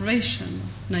of Separation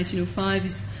of 1905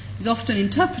 is often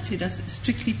interpreted as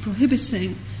strictly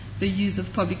prohibiting the use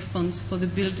of public funds for the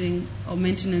building or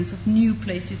maintenance of new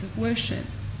places of worship.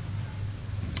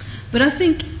 But I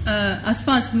think, as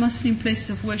far as Muslim places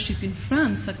of worship in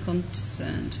France are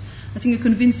concerned, I think a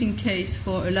convincing case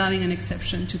for allowing an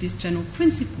exception to this general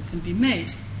principle can be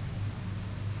made.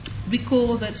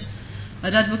 Recall that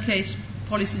I'd advocate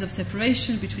policies of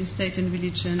separation between state and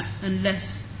religion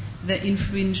unless they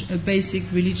infringe a basic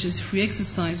religious free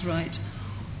exercise right,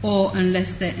 or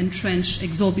unless they entrench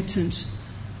exorbitant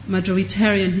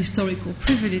majoritarian historical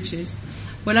privileges.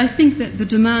 Well, I think that the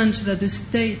demand that the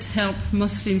state help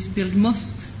Muslims build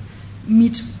mosques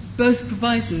meet both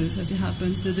provisos, as it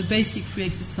happens, the basic free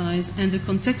exercise and the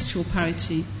contextual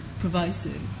parity proviso.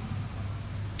 You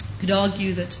could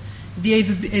argue that the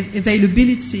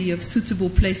availability of suitable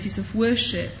places of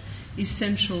worship is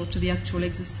central to the actual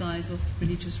exercise of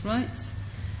religious rights,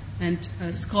 and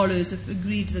scholars have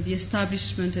agreed that the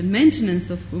establishment and maintenance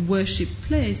of a worship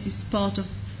place is part of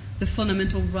the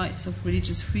fundamental rights of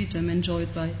religious freedom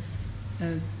enjoyed by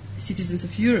citizens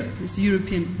of Europe. It's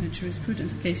European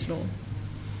jurisprudence, case law.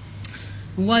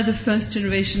 While the first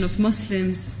generation of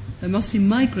Muslim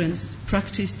migrants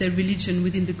practiced their religion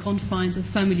within the confines of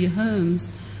family homes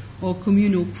or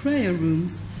communal prayer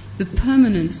rooms, the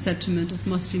permanent settlement of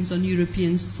Muslims on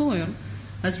European soil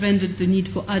has rendered the need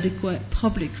for adequate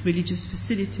public religious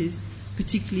facilities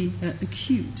particularly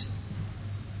acute.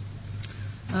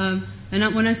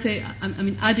 And when I say, I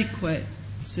mean adequate,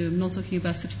 so I'm not talking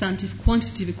about substantive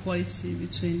quantitative equality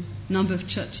between number of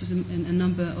churches and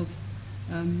number of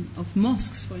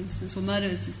mosques, for instance. What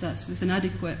matters is that there's an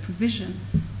adequate provision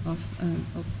of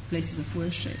places of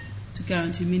worship to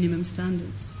guarantee minimum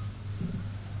standards.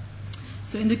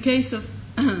 So in the case of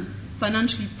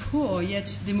financially poor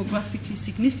yet demographically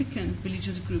significant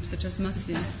religious groups such as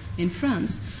Muslims in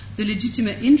France, the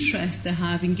legitimate interest they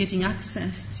have in getting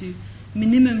access to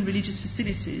minimum religious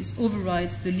facilities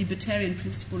overrides the libertarian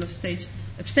principle of state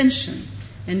abstention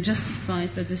and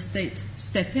justifies that the state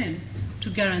step in to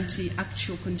guarantee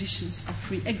actual conditions for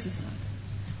free exercise.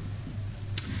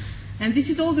 And this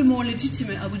is all the more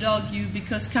legitimate, I would argue,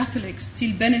 because Catholics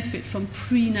still benefit from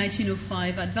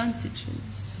pre-1905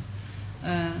 advantages.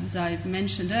 As I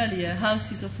mentioned earlier,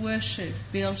 houses of worship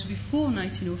built before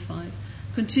 1905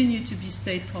 continue to be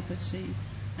state property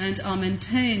and are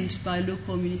maintained by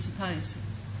local municipalities.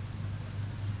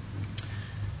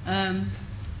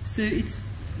 So it's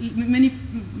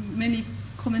many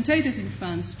commentators in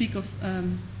France speak of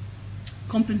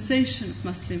compensation of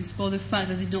Muslims for the fact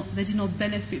that they did not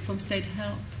benefit from state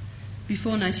help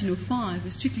before 1905.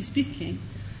 But strictly speaking,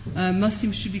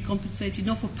 Muslims should be compensated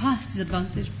not for past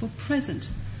disadvantage, but for present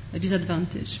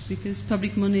disadvantage, because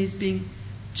public money is being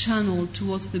channeled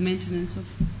towards the maintenance of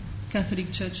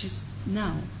Catholic churches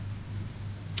now.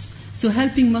 So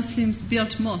helping Muslims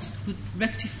build mosques would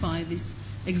rectify this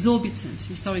exorbitant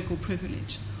historical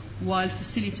privilege while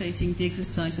facilitating the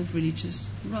exercise of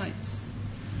religious rights.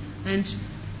 And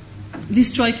this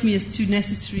strikes me as two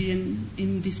necessary and,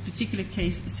 in this particular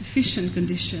case, sufficient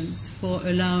conditions for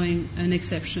allowing an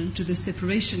exception to the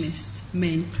separationist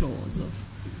main clause of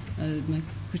my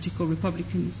critical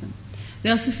republicanism. They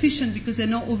are sufficient because they're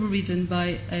not overridden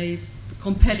by a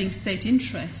compelling state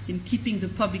interest in keeping the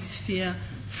public sphere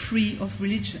free of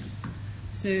religion.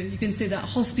 So you can say that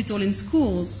hospitals and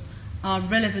schools are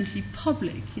relevantly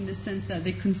public in the sense that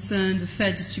they concern the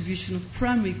fair distribution of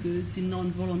primary goods in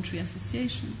non-voluntary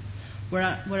associations,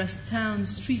 whereas town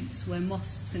streets where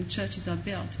mosques and churches are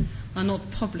built are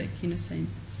not public in the same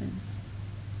sense.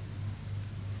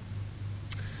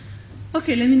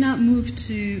 Okay, let me now move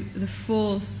to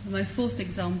my fourth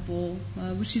example,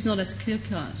 which is not as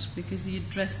clear-cut because it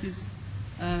addresses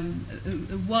a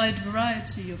wide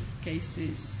variety of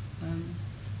cases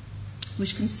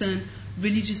which concern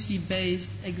religiously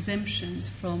based exemptions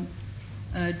from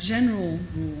general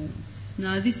rules.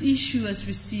 Now, this issue has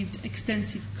received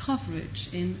extensive coverage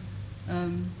in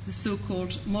the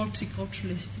so-called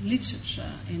multiculturalist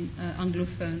literature in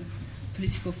Anglophone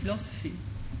political philosophy.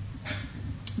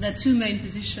 There are two main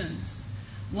positions.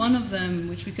 One of them,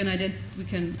 which we can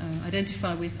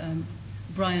identify with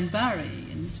Brian Barry,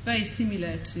 and it's very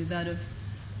similar to that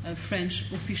of French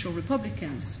official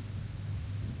Republicans,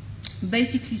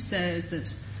 basically says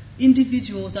that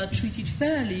individuals are treated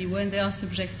fairly when they are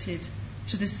subjected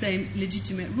to the same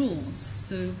legitimate rules.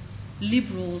 So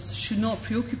liberals should not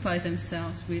preoccupy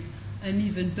themselves with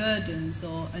uneven burdens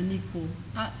or unequal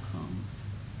outcomes.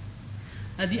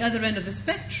 At the other end of the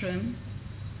spectrum,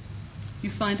 you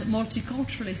find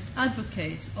multiculturalist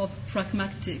advocates of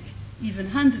pragmatic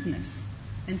even-handedness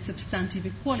and substantive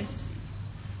equality.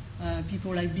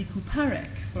 People like Bhikkhu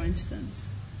Parekh, for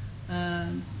instance,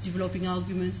 developing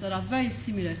arguments that are very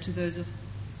similar to those of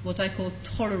what I call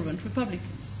tolerant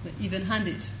Republicans, the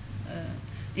even-handed,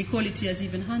 equality as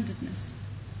even-handedness.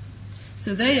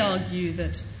 So they argue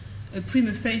that a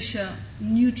prima facie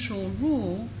neutral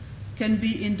rule can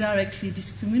be indirectly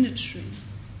discriminatory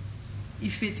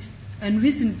if it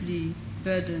unreasonably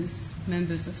burdens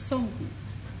members of some group.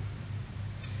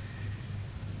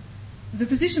 The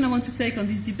position I want to take on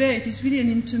this debate is really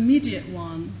an intermediate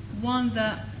one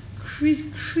that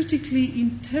critically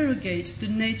interrogates the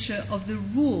nature of the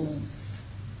rules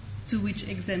to which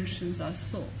exemptions are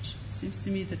sought. It seems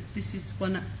to me that this is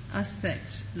one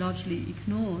aspect largely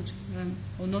ignored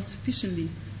or not sufficiently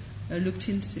looked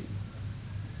into.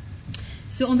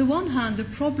 So on the one hand, the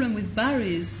problem with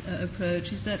Barry's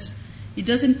approach is that it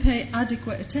doesn't pay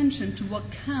adequate attention to what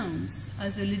counts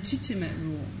as a legitimate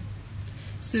rule.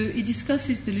 So it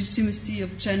discusses the legitimacy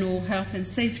of general health and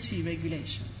safety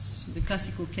regulations, the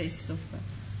classical cases of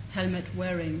helmet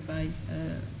wearing by,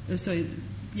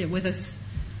 whether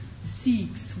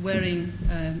Sikhs wearing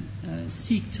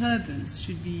Sikh turbans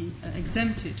should be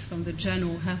exempted from the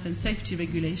general health and safety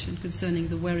regulation concerning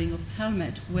the wearing of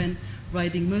helmet when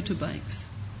riding motorbikes.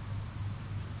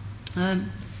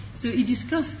 So he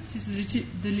discussed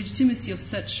the legitimacy of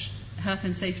such health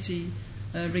and safety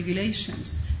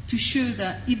regulations to show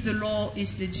that if the law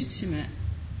is legitimate,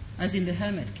 as in the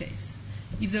helmet case,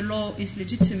 if the law is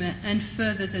legitimate and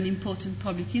furthers an important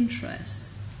public interest,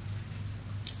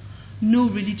 no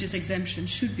religious exemption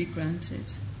should be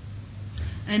granted.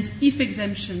 And if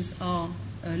exemptions are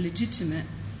legitimate,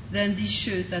 then this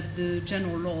shows that the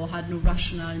general law had no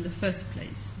rationale in the first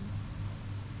place.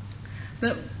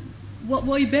 But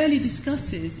what he barely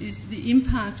discusses is the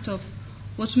impact of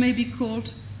what may be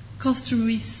called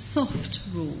customary soft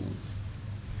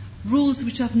rules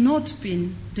which have not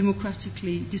been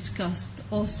democratically discussed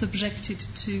or subjected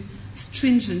to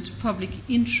stringent public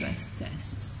interest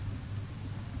tests.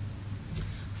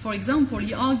 For example,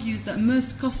 he argues that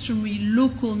most customary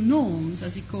local norms,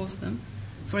 as he calls them,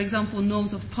 for example,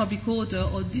 norms of public order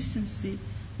or decency,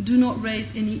 do not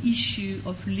raise any issue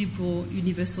of liberal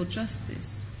universal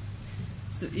justice.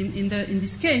 So in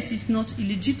this case, it's not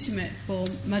illegitimate for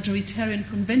majoritarian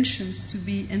conventions to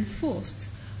be enforced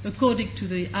according to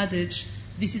the adage,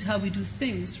 this is how we do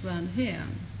things around here.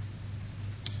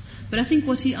 But I think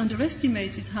what he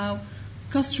underestimates is how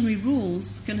customary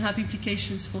rules can have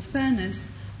implications for fairness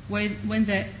when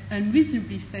they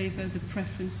unreasonably favor the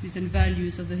preferences and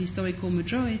values of the historical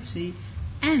majority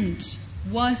and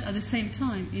whilst at the same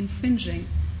time infringing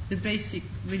the basic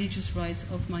religious rights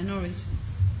of minorities.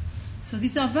 So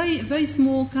these are very, very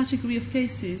small category of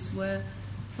cases where,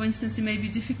 for instance, it may be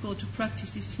difficult to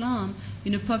practice Islam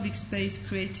in a public space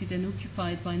created and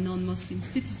occupied by non-Muslim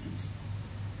citizens.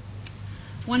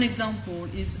 One example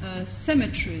is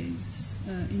cemeteries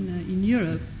in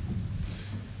Europe.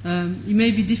 It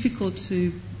may be difficult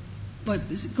to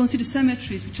consider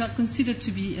cemeteries which are considered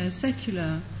to be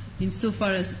secular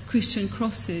insofar as Christian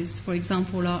crosses, for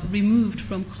example, are removed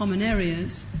from common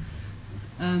areas,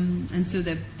 and so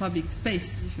they're public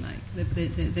spaces, if you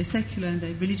like. They're secular and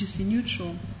they're religiously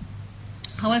neutral.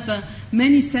 However,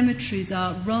 many cemeteries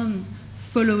are run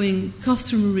following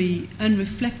customary,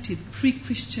 unreflected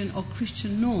pre-Christian or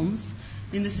Christian norms,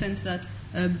 in the sense that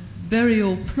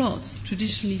burial plots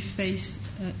traditionally face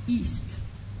east.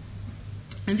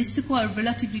 And this is quite a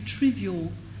relatively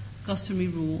trivial customary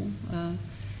rule,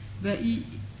 but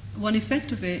one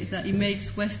effect of it is that it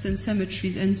makes Western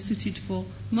cemeteries unsuited for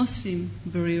Muslim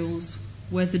burials,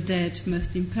 where the dead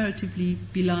must imperatively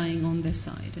be lying on their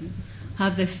side and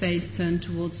have their face turned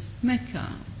towards Mecca,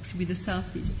 which would be the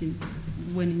southeast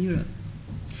when in Europe.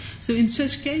 So in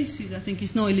such cases, I think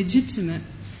it's not illegitimate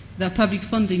that public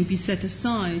funding be set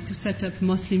aside to set up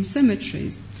Muslim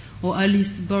cemeteries, or at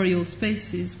least burial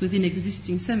spaces within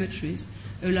existing cemeteries,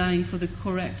 allowing for the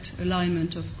correct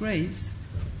alignment of graves.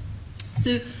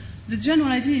 So the general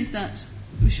idea is that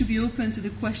we should be open to the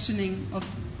questioning of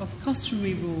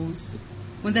customary rules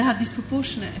when they have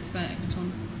disproportionate effect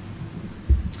on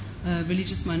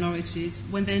religious minorities,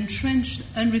 when they entrench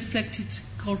unreflected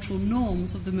cultural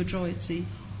norms of the majority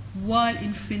while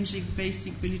infringing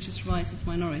basic religious rights of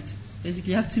minorities.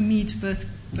 Basically, you have to meet both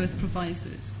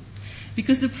provisos.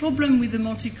 Because the problem with the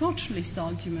multiculturalist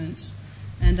argument,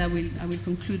 and I will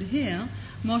conclude here,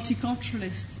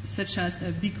 multiculturalists such as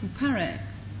Bhikkhu Parekh,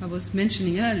 I was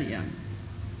mentioning earlier,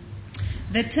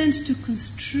 they tend to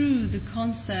construe the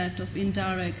concept of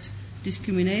indirect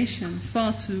discrimination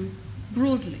far too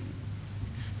broadly.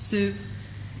 So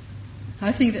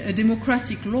I think that a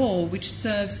democratic law which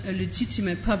serves a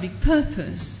legitimate public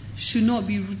purpose should not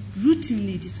be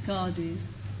routinely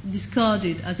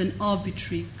discarded as an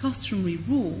arbitrary, customary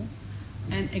rule,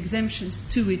 and exemptions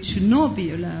to it should not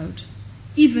be allowed,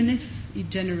 even if it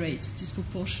generates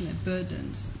disproportionate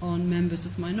burdens on members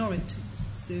of minorities.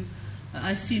 So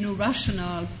I see no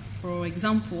rationale, for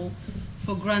example,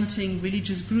 for granting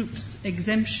religious groups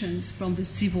exemptions from the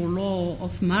civil law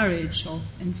of marriage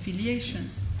and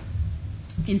filiations,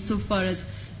 insofar as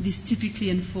this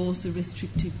typically enforce a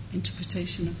restrictive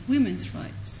interpretation of women's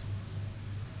rights.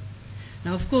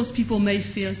 Now, of course, people may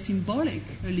feel symbolic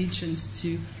allegiance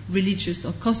to religious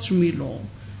or customary law,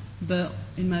 but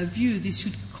in my view, this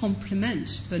should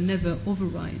complement but never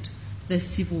override their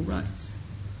civil rights.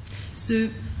 So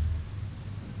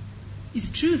it's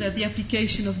true that the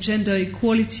application of gender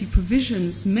equality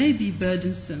provisions may be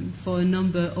burdensome for a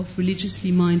number of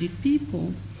religiously minded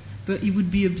people, but it would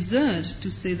be absurd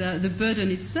to say that the burden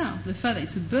itself, the fact that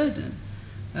it's a burden,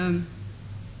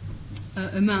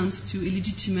 amounts to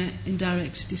illegitimate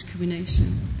indirect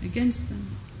discrimination against them.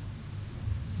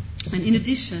 And in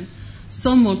addition,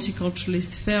 some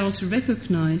multiculturalists fail to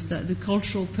recognize that the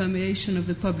cultural permeation of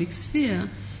the public sphere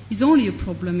is only a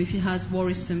problem if it has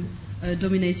worrisome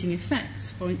dominating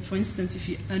effects. For instance, if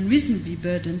it unreasonably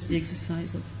burdens the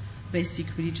exercise of basic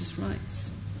religious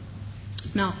rights.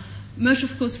 Now, much,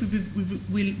 of course,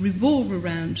 will revolve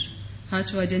around how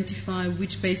to identify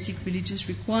which basic religious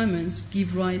requirements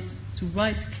give rise to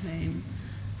rights claim,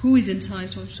 who is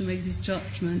entitled to make this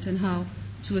judgment, and how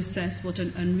to assess what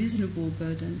an unreasonable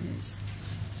burden is.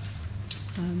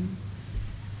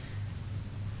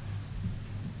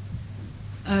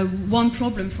 One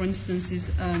problem, for instance, is,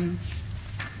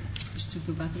 just to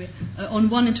go back a bit, on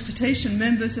one interpretation,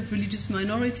 members of religious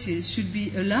minorities should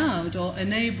be allowed or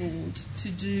enabled to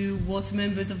do what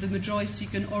members of the majority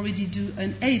can already do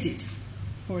unaided.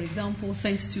 For example,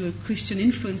 thanks to a Christian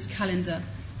influence calendar,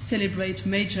 celebrate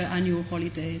major annual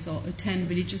holidays or attend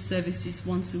religious services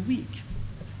once a week.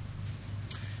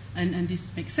 And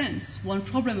this makes sense. One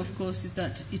problem, of course, is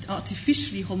that it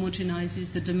artificially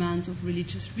homogenizes the demands of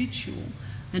religious ritual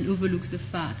and overlooks the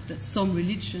fact that some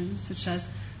religions, such as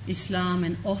Islam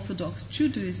and Orthodox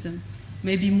Judaism,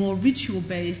 may be more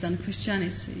ritual-based than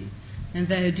Christianity, and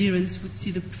their adherents would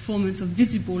see the performance of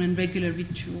visible and regular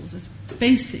rituals as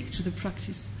basic to the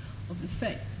practice of the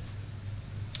faith.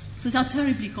 So these are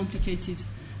terribly complicated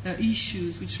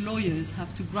issues which lawyers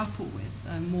have to grapple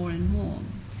with more and more.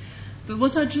 But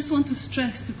what I just want to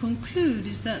stress to conclude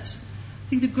is that I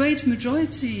think the great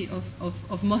majority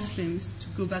of Muslims, to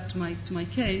go back to my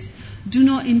case, do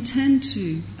not intend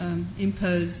to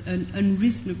impose an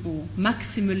unreasonable,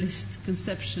 maximalist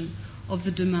conception of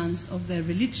the demands of their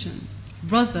religion.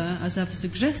 Rather, as I've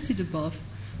suggested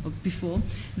before,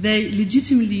 they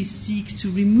legitimately seek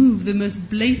to remove the most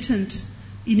blatant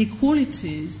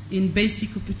inequalities in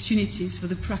basic opportunities for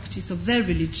the practice of their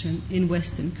religion in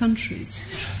Western countries.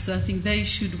 So I think they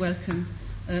should welcome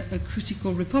a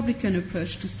critical Republican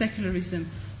approach to secularism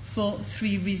for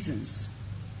 3 reasons.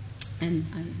 And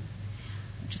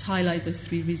I'll just highlight those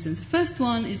 3 reasons. The first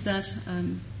one is that,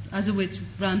 as a way to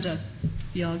round up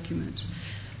the argument,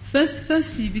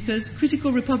 firstly, because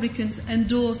critical Republicans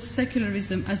endorse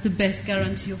secularism as the best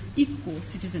guarantee of equal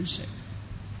citizenship.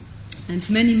 And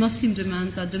many Muslim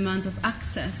demands are demands of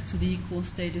access to the equal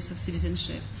status of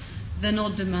citizenship. They're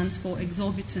not demands for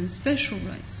exorbitant special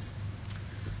rights.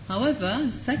 However,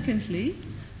 secondly,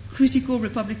 critical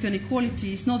Republican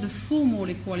equality is not the formal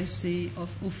equality of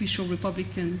official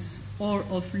Republicans or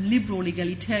of liberal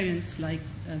egalitarians like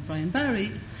Brian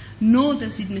Barry, nor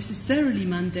does it necessarily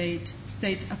mandate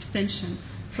state abstention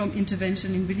from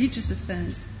intervention in religious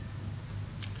affairs.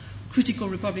 Critical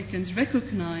Republicans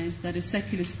recognize that a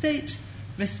secular state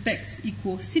respects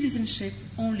equal citizenship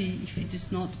only if it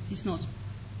is not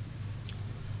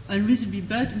unreasonably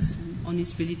burdensome on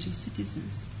its religious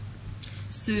citizens.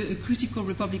 So a critical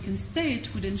Republican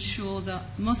state would ensure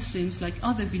that Muslims, like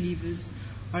other believers,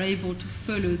 are able to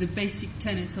follow the basic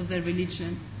tenets of their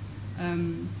religion.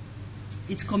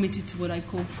 It's committed to what I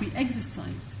call free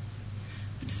exercise.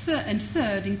 And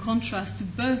third, in contrast to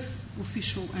both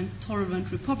official and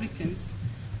tolerant Republicans,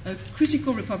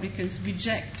 critical Republicans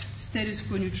reject status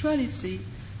quo neutrality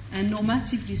and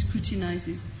normatively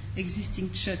scrutinizes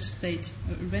existing church-state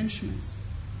arrangements.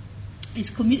 Its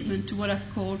commitment to what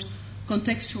I've called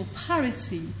contextual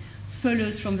parity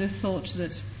follows from the thought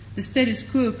that the status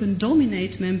quo can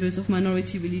dominate members of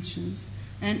minority religions,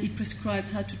 and it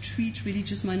prescribes how to treat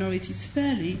religious minorities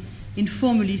fairly in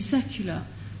formerly secular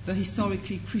but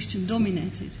historically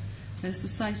Christian-dominated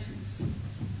societies.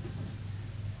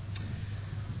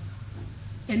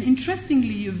 And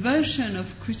interestingly, a version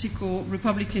of critical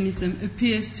republicanism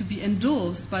appears to be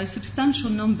endorsed by a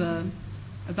substantial number,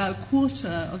 about a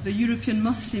quarter, of the European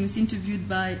Muslims interviewed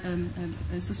by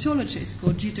a sociologist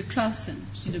called Jutta Clausen.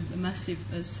 She did a massive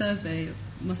survey of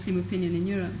Muslim opinion in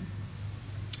Europe.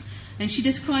 And she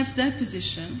describes their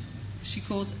position, she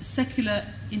calls secular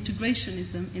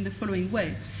integrationism, in the following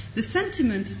way. The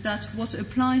sentiment is that what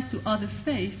applies to other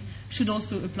faiths should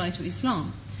also apply to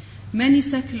Islam. Many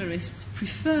secularists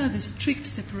prefer the strict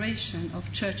separation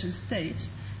of church and state,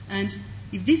 and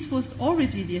if this was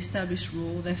already the established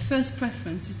rule, their first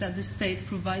preference is that the state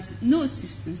provides no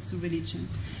assistance to religion.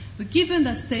 But given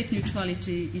that state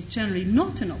neutrality is generally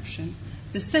not an option,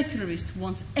 the secularist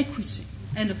wants equity,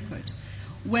 end of quote.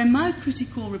 Where my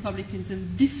critical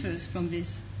republicanism differs from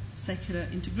this secular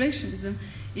integrationism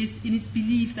is in its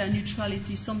belief that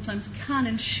neutrality sometimes can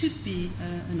and should be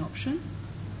an option,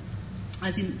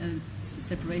 as in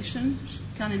separation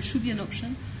can and should be an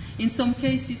option. In some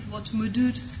cases, what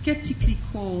Modud skeptically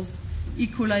calls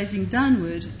equalizing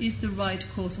downward is the right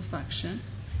course of action,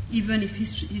 even if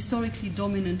historically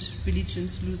dominant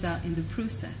religions lose out in the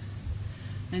process.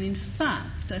 And in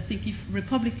fact, I think if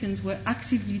Republicans were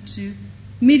actively to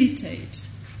militate,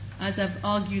 as I've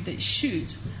argued they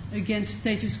should, against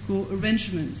status quo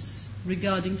arrangements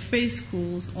regarding faith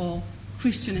schools or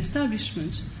Christian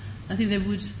establishment, I think they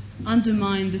would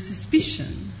undermine the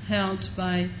suspicion held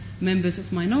by members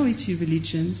of minority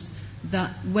religions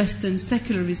that Western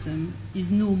secularism is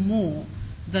no more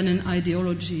than an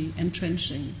ideology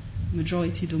entrenching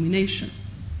majority domination.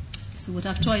 So what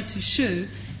I've tried to show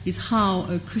is how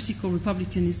a critical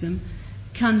republicanism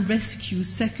can rescue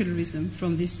secularism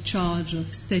from this charge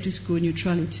of status quo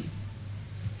neutrality.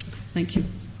 Thank you.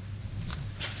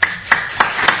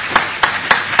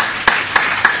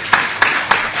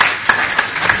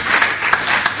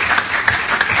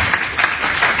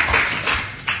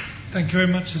 Thank you very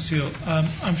much, Cécile.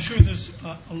 I'm sure there's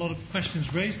a lot of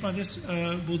questions raised by this.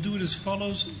 We'll do it as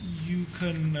follows. You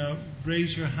can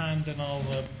raise your hand and I'll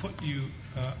put you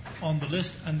on the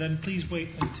list, and then please wait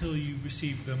until you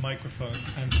receive the microphone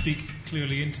and speak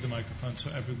clearly into the microphone so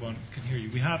everyone can hear you.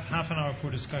 We have half an hour for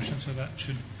discussion, so that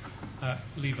should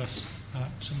leave us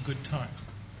some good time.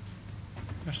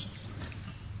 Questions?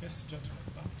 Yes, gentlemen.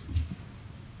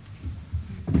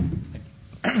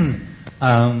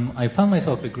 I found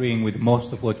myself agreeing with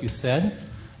most of what you said,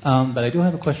 but I do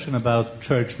have a question about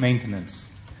church maintenance.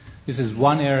 This is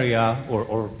one area,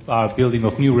 or building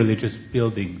of new religious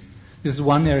buildings. This is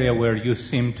one area where you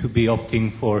seem to be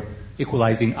opting for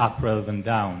equalizing up rather than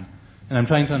down. And I'm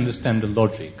trying to understand the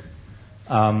logic.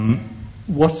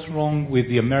 What's wrong with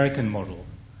the American model,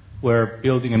 where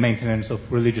building and maintenance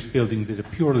of religious buildings is a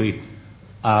purely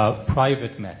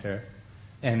private matter?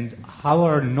 And how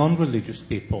are non-religious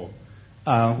people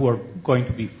who are going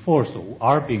to be forced, or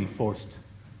are being forced,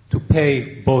 to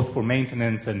pay both for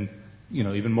maintenance and,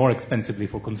 even more expensively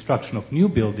for construction of new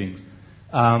buildings,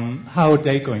 how are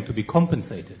they going to be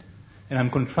compensated? And I'm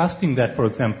contrasting that, for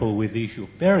example, with the issue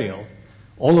of burial.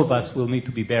 All of us will need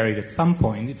to be buried at some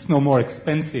point. It's no more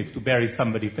expensive to bury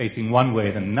somebody facing one way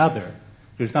than another.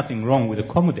 There's nothing wrong with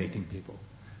accommodating people.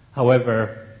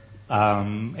 However,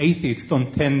 atheists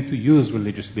don't tend to use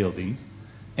religious buildings,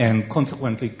 and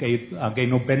consequently gain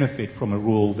no benefit from a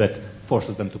rule that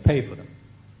forces them to pay for them.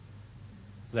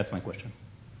 So that's my question.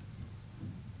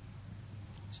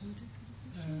 I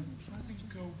think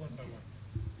go one by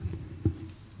one.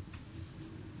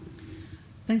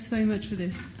 Thanks very much for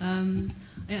this. I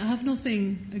have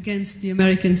nothing against the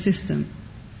American system.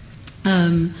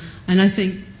 And I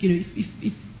think,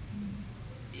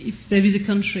 if there is a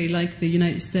country like the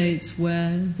United States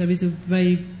where there is a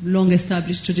very long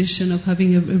established tradition of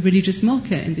having a religious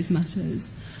market in these matters,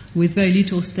 with very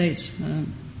little state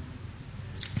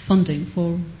funding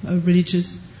for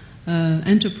religious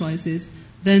enterprises,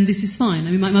 then this is fine.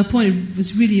 I mean, my point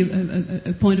was really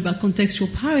a point about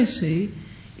contextual parity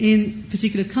in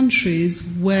particular countries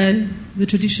where the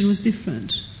tradition was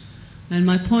different. And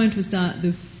my point was that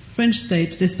the French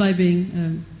state, despite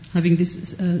having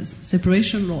this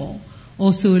separation law,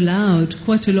 also allowed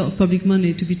quite a lot of public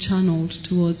money to be channeled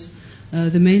towards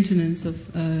the maintenance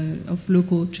of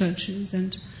local churches.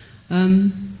 And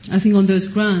I think on those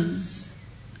grounds,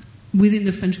 within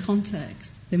the French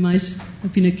context, there might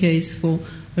have been a case for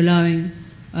allowing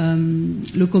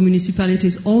local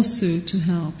municipalities also to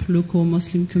help local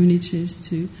Muslim communities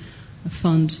to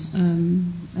fund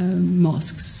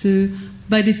mosques. So,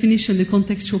 by definition, the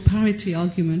contextual parity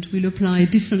argument will apply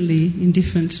differently in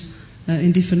different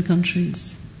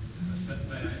countries. But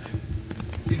I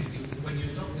think when you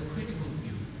adopt the critical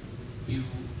view, you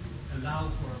allow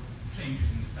for changes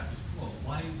in the status quo.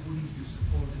 Why wouldn't you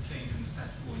support a change in the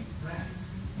status quo in France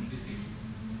on this issue?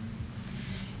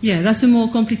 Yeah, that's a more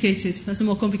complicated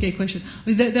question.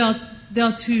 There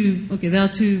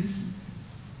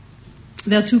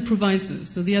are two provisos.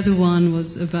 So the other one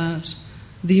was about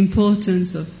the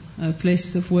importance of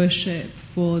places of worship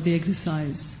for the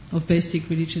exercise of basic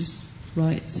religious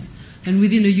rights. And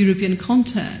within a European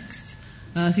context,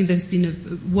 I think there's been a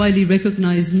widely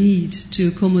recognized need to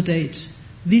accommodate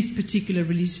these particular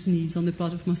religious needs on the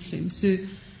part of Muslims. So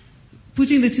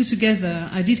putting the two together,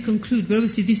 I did conclude, but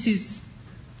obviously these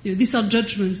are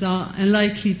judgments that are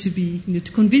unlikely to be,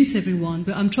 to convince everyone,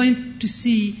 but I'm trying to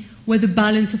see where the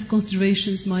balance of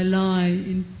considerations might lie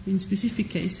in specific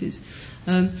cases.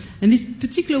 And this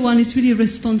particular one is really a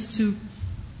response to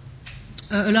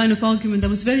a line of argument that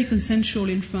was very consensual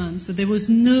in France, that there was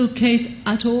no case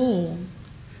at all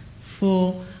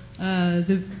for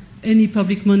any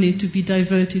public money to be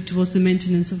diverted towards the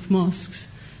maintenance of mosques.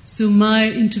 So my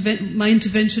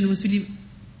intervention was really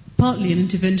partly an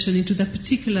intervention into that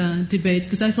particular debate,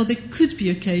 because I thought there could be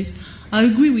a case. I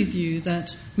agree with you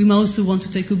that we might also want to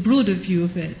take a broader view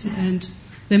of it, and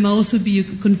there might also be a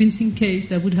convincing case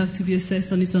that would have to be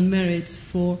assessed on its own merits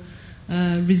for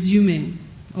resuming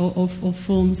or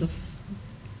forms of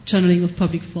channeling of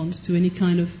public funds to any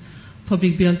kind of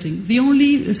public building.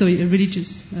 A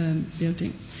religious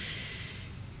building.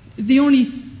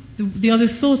 The other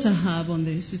thought I have on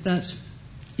this is that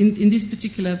in this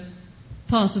particular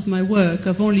part of my work,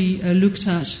 I've only looked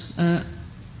at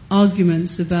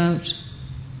arguments about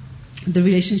the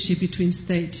relationship between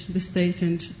the state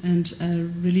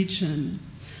and religion.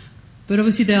 But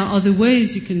obviously there are other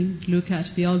ways you can look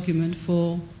at the argument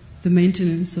for the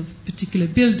maintenance of particular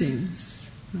buildings.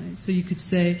 Right? So you could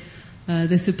say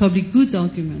there's a public goods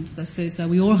argument that says that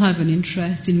we all have an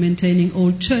interest in maintaining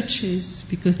old churches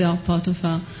because they are part of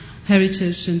our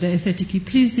heritage and they're aesthetically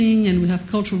pleasing, and we have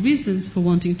cultural reasons for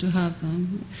wanting to have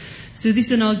them. So this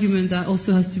is an argument that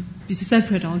also is a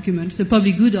separate argument. So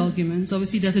public good arguments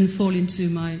obviously doesn't fall into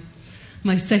my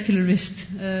secularist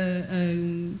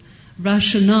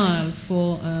rationale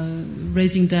for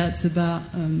raising doubts about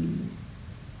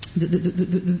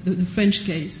the French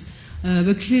case.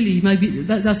 But clearly,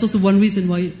 that's also one reason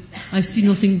why I see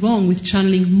nothing wrong with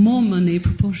channeling more money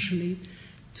proportionally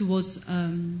towards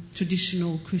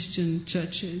traditional Christian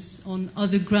churches on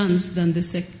other grounds than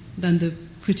the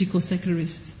critical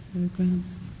secularist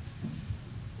grounds.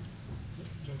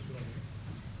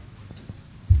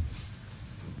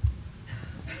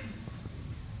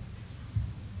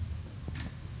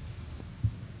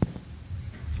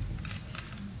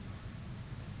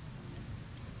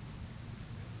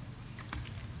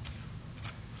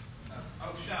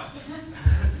 I'll shout.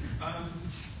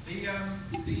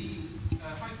 The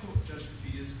High Court judged a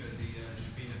few years ago the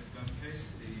Shabina gun case,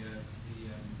 the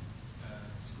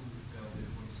school girl who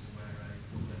wanted to wear a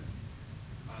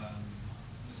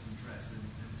Muslim dress in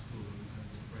school and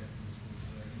was afraid from the school's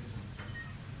uniform.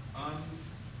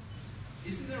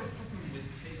 Isn't there a problem with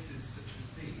cases such as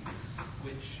these,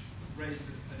 which raise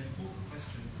an important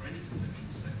question for any conception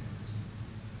of secularism,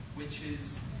 which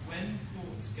is when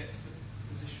courts get to the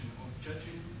position of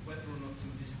judging whether or not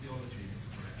somebody's theology is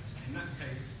correct? In that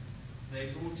case,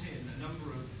 they brought in a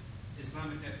number of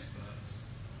Islamic experts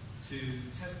to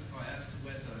testify as to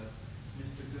whether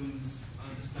Mr. Gum's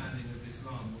understanding of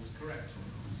Islam was correct or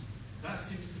not. That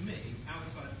seems to me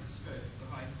outside the scope of the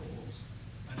High Court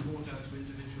and more down to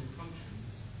individual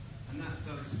conscience, and that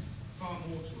does far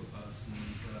more to a person's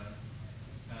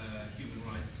human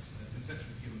rights, conception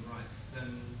of human rights,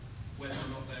 than whether or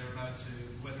not they're allowed to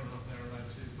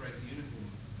break the uniform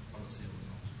policy or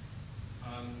not.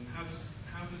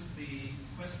 How does the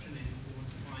questioning or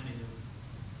defining of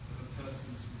a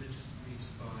person's religious beliefs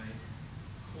by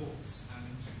courts and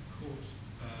court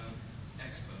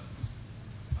experts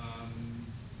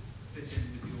fit in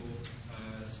with your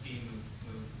scheme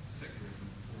of secularism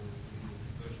or your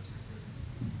conversion to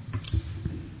secularism?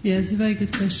 Yeah, it's a very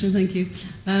good question. Thank you.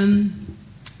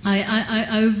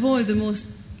 I avoid the most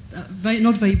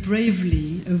not very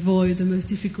bravely avoid the most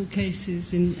difficult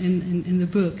cases in the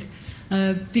book,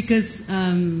 because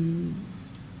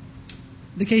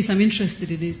the case I'm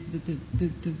interested in is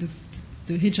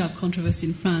the hijab controversy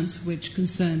in France, which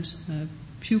concerned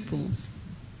pupils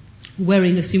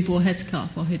wearing a simple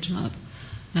headscarf or hijab,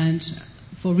 and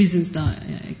for reasons that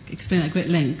I explain at great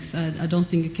length, I don't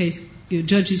think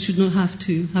judges should not have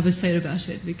to have a say about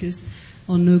it, because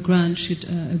on no ground should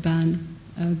a ban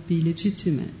be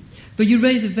legitimate. But you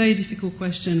raise a very difficult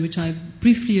question, which I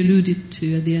briefly alluded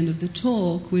to at the end of the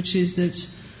talk, which is that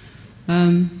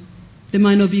there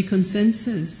might not be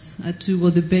consensus as to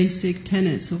what the basic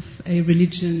tenets of a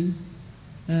religion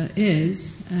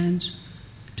is, and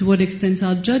to what extent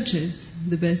are judges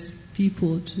the best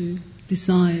people to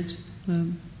decide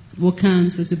what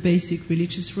counts as a basic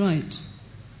religious right.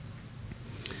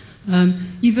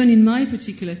 Even in my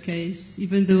particular case,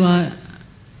 even though I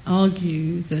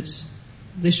argue that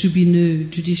there should be no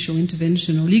judicial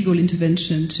intervention or legal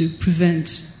intervention to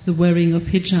prevent the wearing of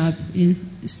hijab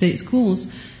in state schools,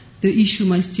 the issue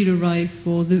might still arise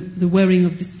for the wearing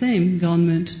of the same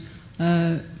garment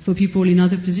for people in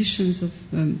other positions of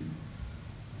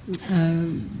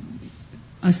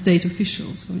as state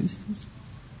officials, for instance.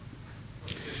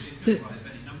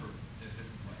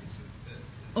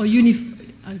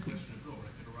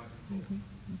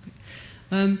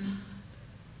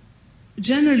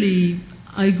 Generally,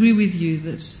 I agree with you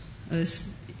that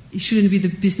it shouldn't be the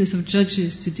business of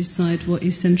judges to decide what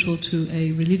is central to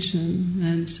a religion,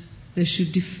 and they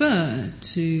should defer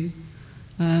to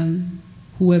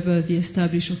whoever the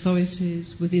established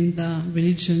authorities within their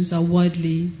religions are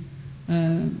widely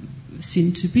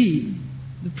seen to be.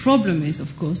 The problem is,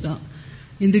 of course, that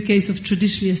in the case of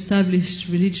traditionally established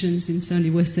religions in certainly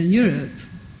Western Europe,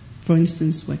 for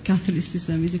instance, where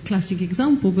Catholicism is a classic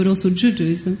example, but also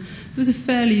Judaism, there was a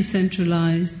fairly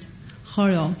centralized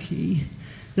hierarchy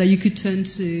that you could turn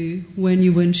to when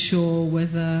you weren't sure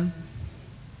whether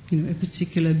a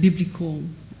particular biblical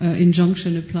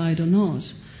injunction applied or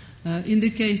not. In the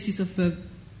cases of,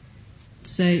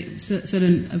 say,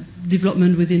 certain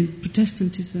development within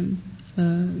Protestantism,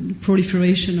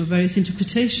 proliferation of various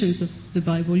interpretations of the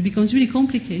Bible, it becomes really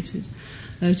complicated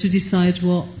to decide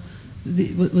what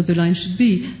the line should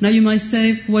be. Now you might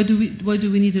say, why do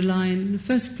we need a line in the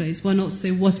first place? Why not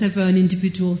say whatever an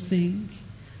individual think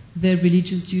their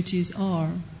religious duties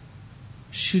are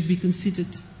should be considered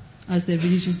as their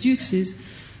religious duties?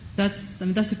 That's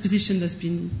a position that's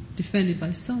been defended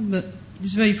by some, but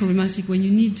it's very problematic when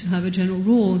you need to have a general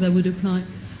rule that would apply.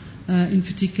 In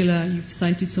particular, you've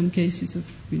cited some cases of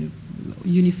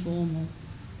uniform, or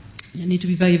you need to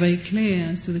be very, very clear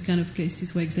as to the kind of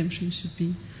cases where exemptions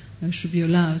should be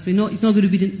allowed. So it's not going to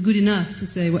be good enough to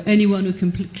say, well, anyone who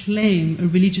can claim a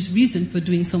religious reason for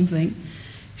doing something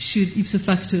should ipso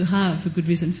facto have a good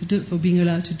reason for being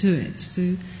allowed to do it.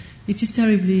 So it is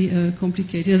terribly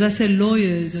complicated. As I said,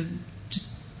 lawyers just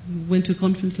went to a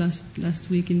conference last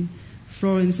week in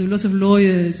Florence. There were lots of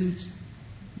lawyers who'd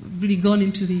really gone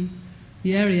into the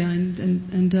area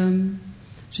and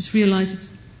just realized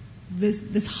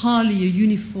there's hardly a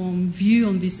uniform view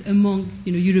on this among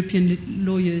European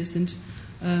lawyers and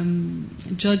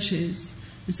judges.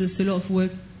 And so there's a lot of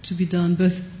work to be done,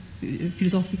 both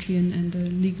philosophically and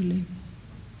legally.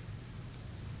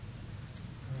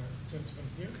 Gentleman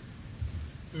here.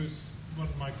 There's one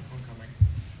microphone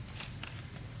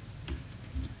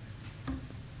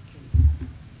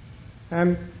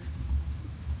coming.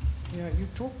 You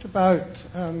talked about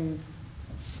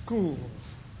schools,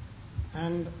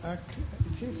 and it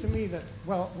seems to me that,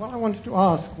 what I wanted to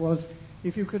ask was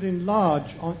if you could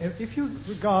enlarge on, if you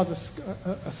regard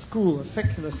a school, a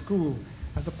secular school,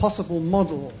 as a possible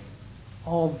model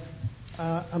of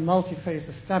a multi-faith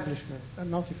establishment,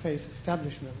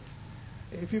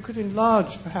 if you could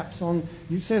enlarge perhaps on,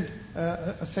 you said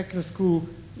a secular school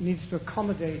needs to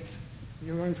accommodate,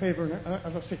 you're in favor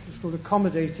of a secular school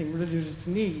accommodating religious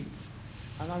needs.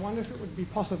 And I wonder if it would be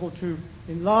possible to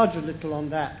enlarge a little on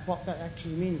that, what that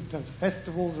actually means in terms of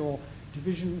festivals or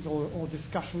divisions or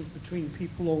discussions between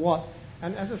people or what.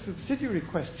 And as a subsidiary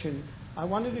question, I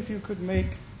wondered if you could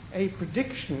make a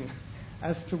prediction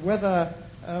as to whether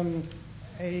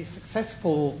a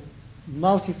successful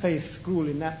multi-faith school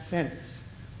in that sense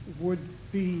would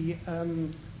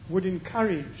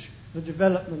encourage the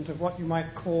development of what you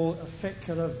might call a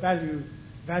secular value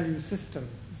system.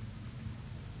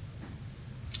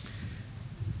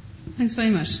 Thanks very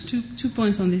much. Two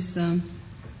points on this very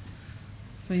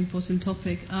important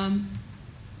topic.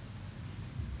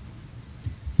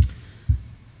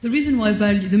 The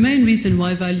main reason why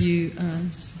I value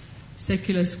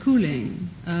secular schooling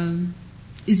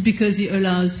is because it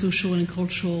allows social and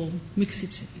cultural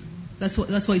mixity. That's what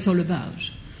it's all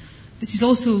about. This is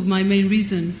also my main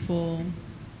reason for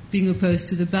being opposed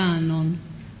to the ban on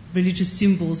religious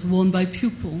symbols worn by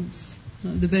pupils.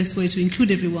 The best way to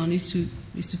include everyone is to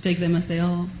take them as they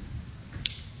are,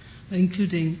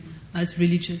 including as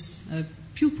religious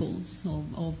pupils,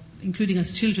 or including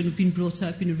as children who've been brought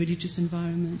up in a religious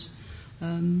environment.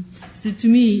 So to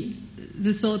me,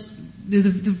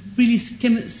 the really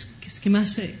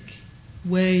schematic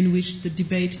way in which the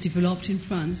debate developed in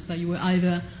France, that you were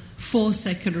either for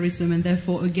secularism and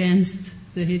therefore against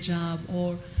the hijab,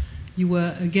 or you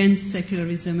were against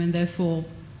secularism and therefore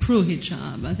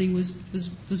pro-hijab, I think was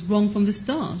wrong from the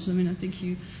start. I mean, I think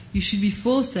you should be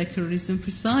for secularism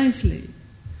precisely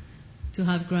to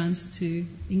have grounds to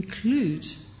include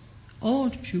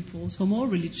all pupils from all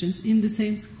religions in the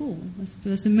same school. That's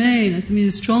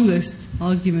the strongest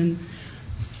argument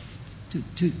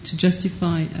to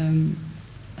justify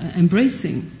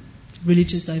embracing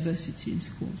religious diversity in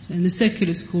schools. And the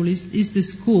secular school is the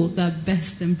school that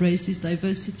best embraces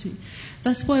diversity.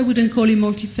 That's why I wouldn't call it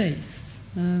multi-faith.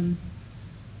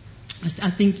 I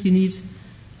think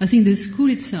the school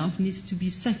itself needs to be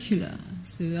secular.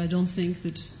 So I don't think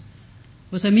that.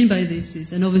 What I mean by this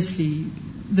is, and obviously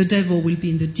the devil will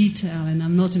be in the detail, and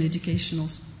I'm not an educational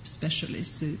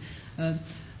specialist, so,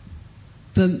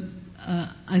 but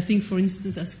I think, for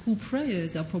instance, that school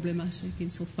prayers are problematic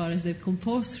insofar as they're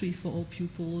compulsory for all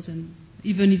pupils, and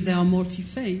even if they are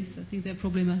multi-faith, I think they're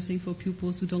problematic for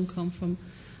pupils who don't come from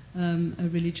a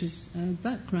religious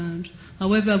background.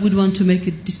 However, I would want to make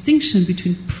a distinction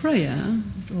between prayer,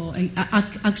 or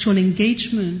actual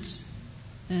engagement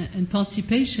and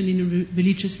participation in a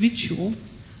religious ritual,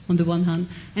 on the one hand,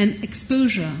 and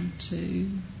exposure to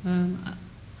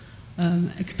a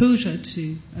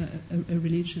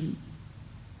religion,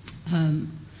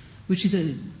 which is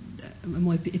a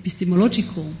more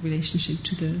epistemological relationship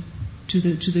to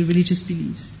the religious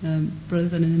beliefs, rather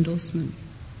than an endorsement.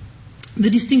 The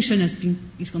distinction is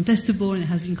contestable, and it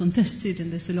has been contested,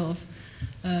 and there's a lot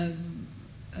of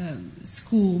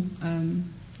school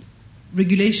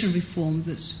regulation reform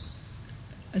that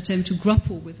attempt to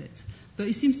grapple with it. But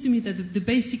it seems to me that the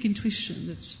basic intuition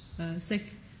that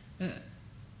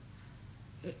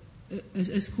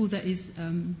a school that is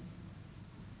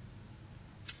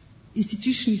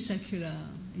institutionally secular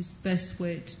is best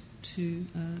way to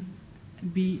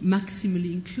be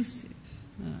maximally inclusive,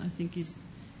 I think is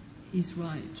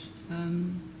right.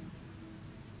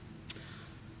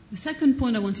 The second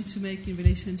point I wanted to make in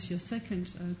relation to your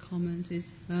second comment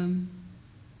is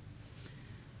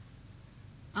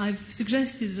I've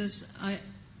suggested that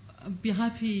I'd be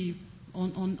happy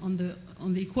on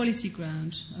the equality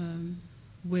ground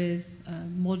with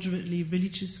moderately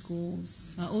religious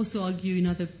schools. I also argue in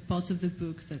other parts of the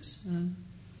book that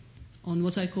on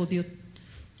what I call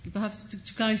perhaps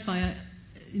to clarify,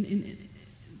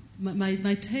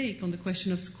 my take on the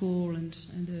question of school and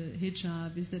the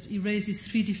hijab is that it raises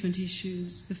three different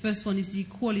issues. The first one is the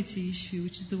equality issue,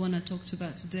 which is the one I talked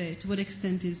about today. To what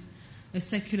extent is a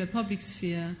secular public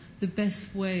sphere the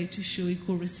best way to show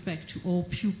equal respect to all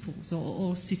pupils or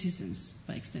all citizens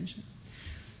by extension?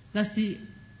 That's the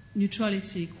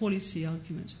neutrality, equality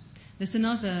argument. There's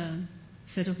another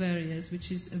set of areas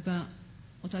which is about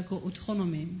what I call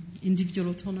autonomy, individual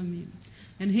autonomy.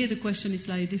 And here the question is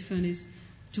slightly different, is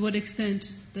to what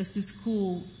extent does the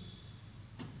school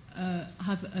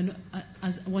have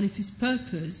as one of its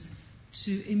purpose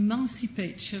to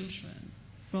emancipate children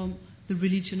from the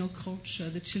religion or culture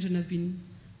that children have been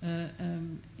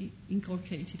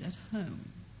inculcated at home?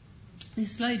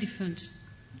 It's a slightly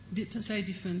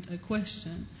different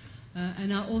question.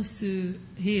 And I also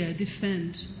here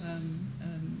defend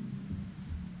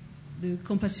the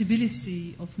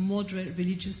compatibility of moderate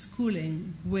religious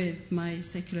schooling with my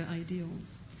secular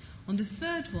ideals. On the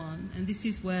third one, and this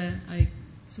is where I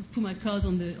sort of put my cards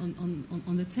on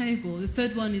the table, the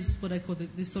third one is what I call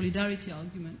the solidarity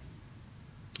argument,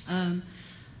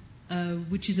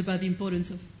 which is about the importance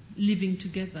of living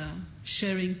together,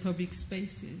 sharing public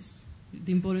spaces,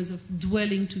 the importance of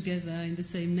dwelling together in the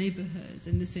same neighborhoods,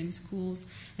 in the same schools.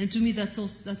 And to me, that's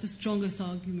the strongest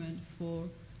argument for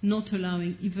not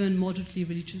allowing even moderately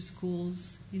religious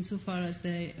schools insofar as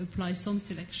they apply some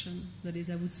selection. That is,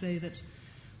 I would say that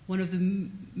one of the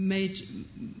most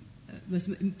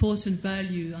important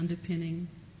value underpinning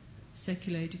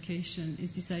secular education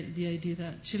is the idea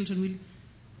that children will,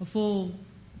 of all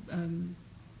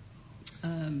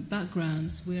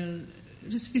backgrounds, will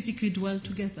just physically dwell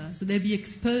together. So they'll be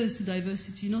exposed to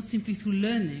diversity, not simply through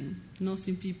learning, not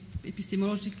simply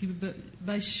epistemologically, but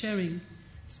by sharing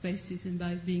spaces and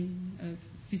by being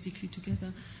physically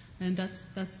together, and that's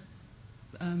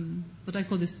what I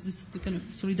call this the kind of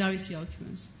solidarity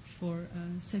argument for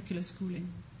secular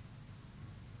schooling.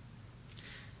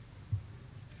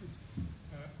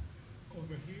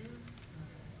 Over here,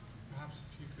 perhaps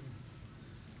if you can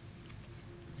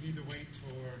either wait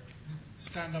or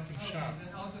stand up and shout.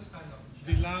 I'll just stand up and shout.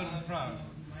 Be loud and proud.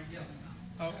 Yeah.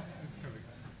 Oh, it's coming.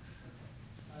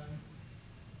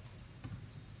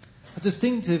 A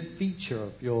distinctive feature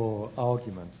of your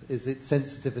argument is its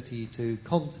sensitivity to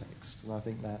context, and I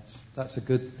think that's a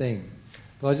good thing.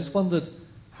 But I just wondered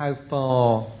how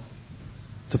far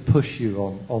to push you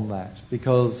on that,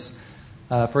 because,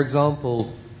 for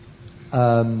example,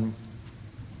 Muslim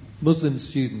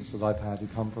students that I've had who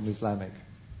come from Islamic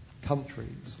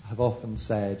countries have often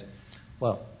said,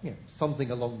 well, something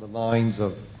along the lines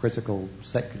of critical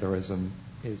secularism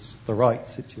is the right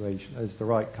situation, is the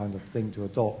right kind of thing to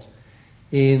adopt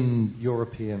in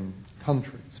European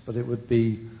countries, but it would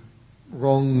be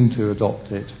wrong to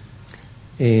adopt it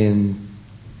in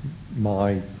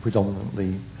my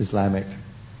predominantly Islamic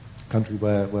country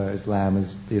where Islam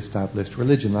is the established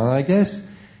religion. And I guess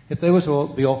if they were to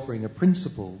be offering a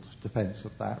principled defense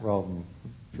of that rather than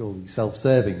purely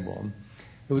self-serving one,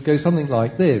 it would go something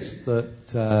like this, that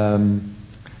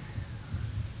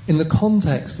in the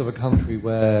context of a country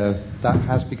where that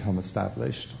has become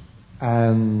established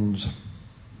and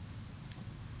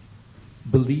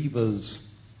believers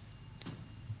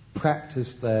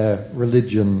practice their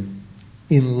religion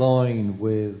in line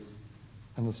with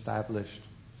an established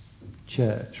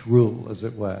church rule, as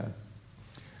it were,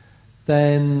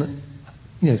 then,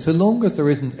 so long as there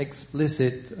isn't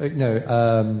explicit,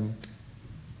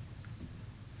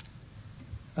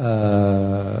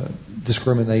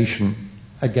 discrimination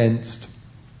against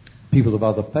people of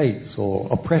other faiths, or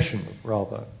oppression,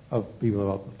 rather, of people of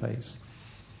other faiths,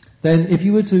 then if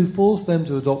you were to force them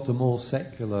to adopt a more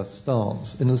secular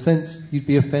stance, in a sense you'd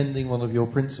be offending one of your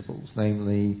principles,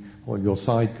 namely, or your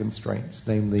side constraints,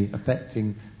 namely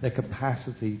affecting their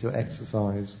capacity to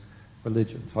exercise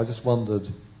religion. So I just wondered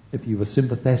if you were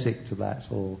sympathetic to that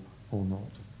or not,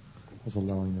 as a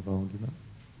line of argument.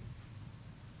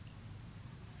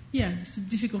 Yeah, it's a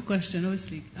difficult question,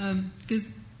 obviously,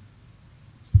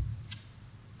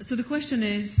 so the question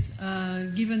is,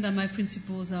 given that my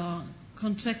principles are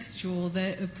contextual,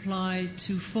 they apply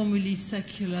to formerly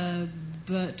secular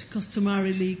but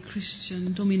customarily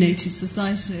Christian-dominated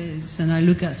societies, and I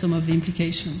look at some of the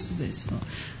implications of this for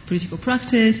political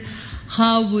practice.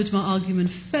 How would my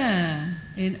argument fare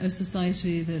in a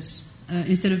society that,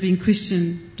 instead of being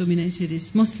Christian-dominated,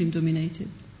 is Muslim-dominated?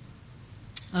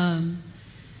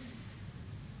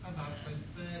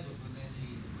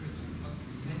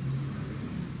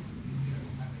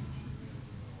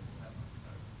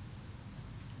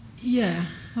 Yeah,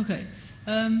 okay.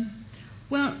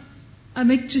 Well, I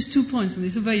make just 2 points on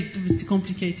this. It's very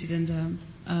complicated, and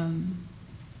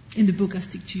in the book I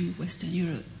stick to Western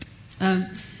Europe. I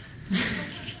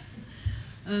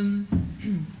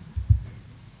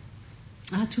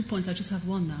had 2 points, I just have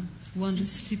one now. One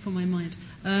just slipped on my mind.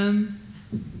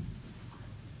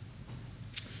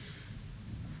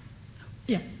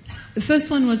 The first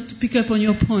one was to pick up on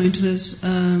your point that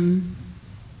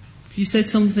you said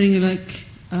something like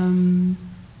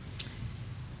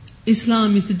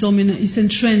Islam is is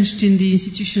entrenched in the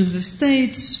institutions of the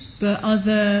state, but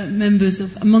other members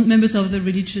of the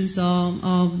religions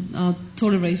are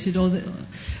tolerated, or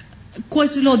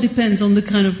quite a lot depends on the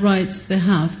kind of rights they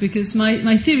have. Because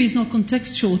my theory is not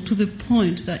contextual to the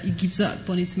point that it gives up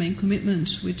on its main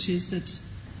commitment, which is that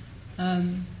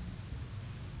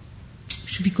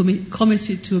should be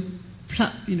committed to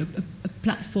a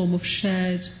platform of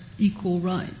shared equal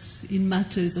rights in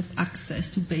matters of access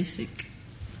to basic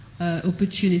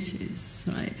opportunities,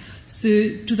 right? So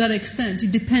to that extent,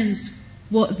 it depends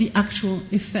what the actual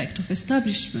effect of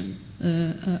establishment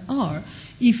are.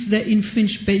 If they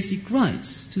infringe basic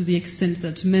rights to the extent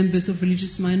that members of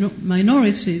religious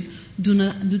minorities do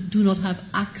not have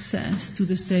access to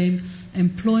the same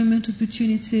employment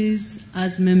opportunities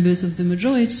as members of the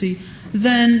majority,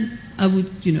 then I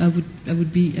would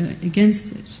be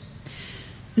against it.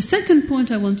 The second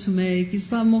point I want to make is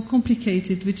far more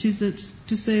complicated, which is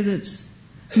to say that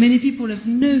many people have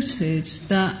noted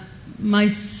that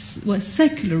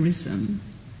secularism,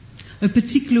 a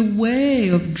particular way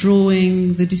of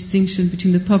drawing the distinction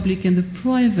between the public and the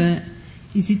private,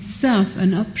 is itself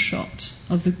an upshot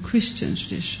of the Christian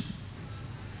tradition.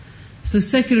 So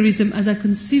secularism, as I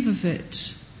conceive of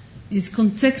it, is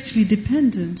contextually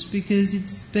dependent because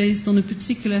it's based on a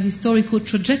particular historical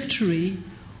trajectory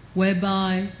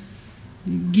whereby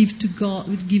give to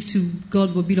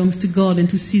God what belongs to God and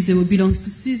to Caesar what belongs to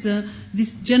Caesar,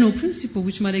 this general principle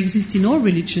which might exist in all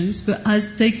religions but has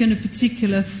taken a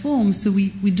particular form. So we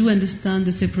do understand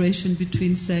the separation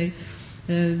between, say,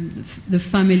 the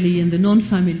family and the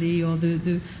non-family, or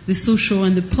the social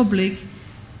and the public,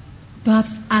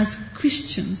 perhaps as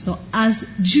Christians or as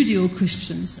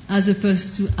Judeo-Christians, as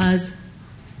opposed to as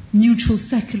neutral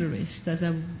secularists, as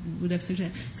I would have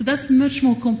suggested. So that's much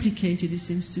more complicated, it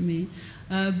seems to me.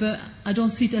 But I don't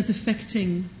see it as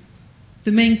affecting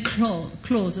the main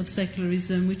clause of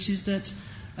secularism, which is that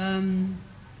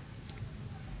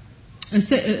a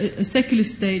secular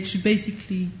state should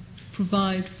basically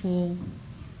provide for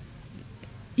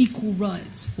equal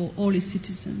rights for all its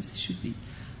citizens. It should be,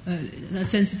 in that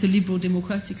sense, it's a liberal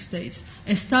democratic state.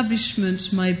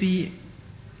 Establishment might be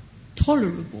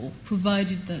tolerable,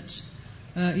 provided that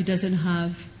it doesn't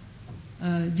have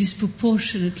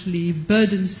disproportionately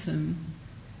burdensome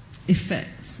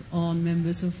effects on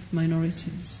members of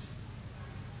minorities.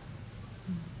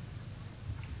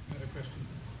 Another question?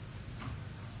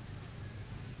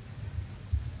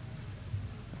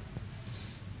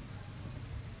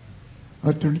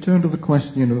 To return to the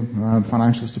question of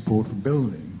financial support for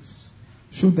buildings,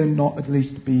 should there not at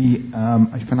least be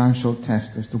a financial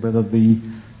test as to whether the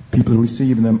people who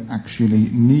receive them actually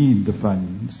need the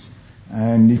funds?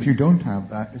 And if you don't have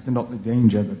that, is there not the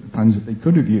danger that the funds that they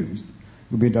could have used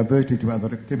will be diverted to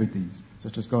other activities,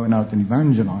 such as going out and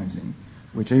evangelizing,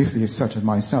 which atheists such as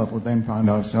myself would then find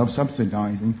ourselves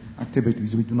subsidizing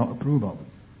activities we do not approve of?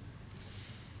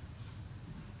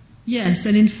 Yes,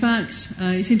 and in fact,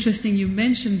 it's interesting you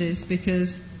mentioned this,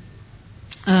 because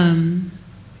in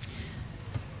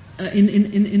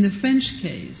the French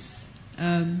case,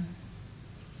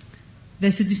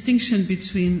 there's a distinction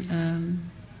between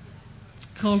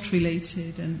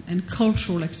cult-related and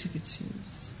cultural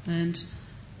activities. And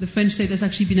the French state has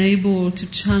actually been able to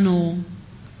channel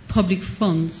public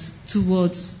funds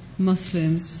towards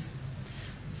Muslims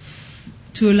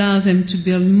to allow them to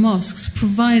build mosques,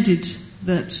 provided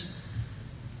that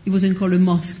it wasn't called a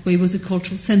mosque, but it was a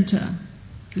cultural center,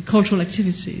 the cultural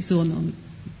activity, so on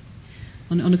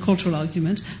a cultural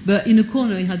argument. But in a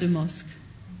corner, it had a mosque.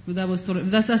 But that was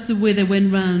that's the way they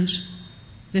went round.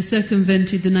 They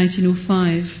circumvented the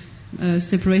 1905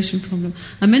 separation problem.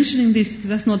 I'm mentioning this because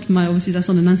that's not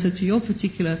an answer to your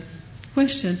particular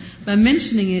question, but I'm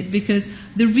mentioning it because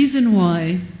the reason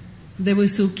why they were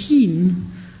so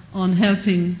keen on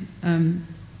helping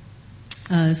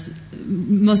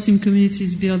Muslim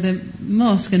communities build their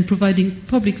mosque and providing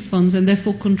public funds and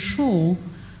therefore control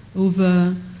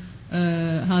over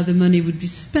how the money would be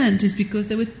spent is because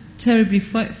they were terribly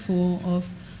frightful of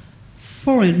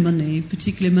foreign money,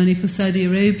 particularly money for Saudi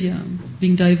Arabia,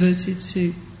 being diverted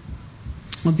to,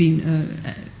 or being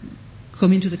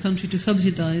come into the country to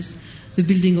subsidize the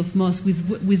building of mosques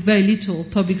with very little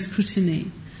public scrutiny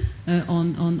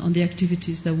on the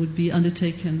activities that would be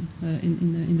undertaken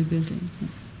in the building. So.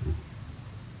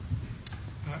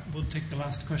 We'll take the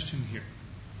last question here.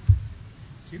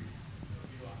 See?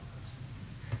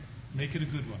 Make it a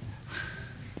good one.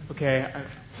 Okay.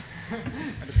 No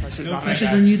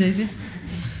pressure's on you, David.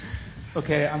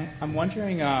 Okay, I'm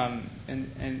wondering,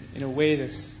 in a way,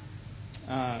 this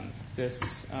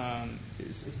is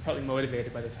partly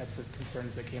motivated by the types of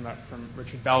concerns that came up from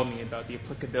Richard Bellamy about the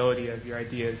applicability of your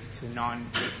ideas to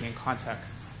non-European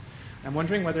contexts. I'm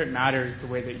wondering whether it matters the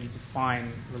way that you define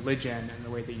religion and the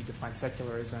way that you define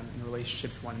secularism in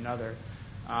relationships to one another.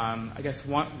 I guess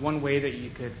one way that you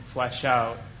could flesh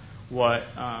out what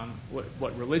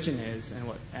religion is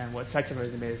and what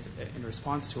secularism is in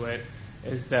response to it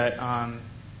is that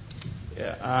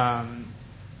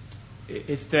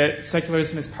it's that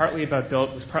secularism was partly about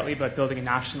building a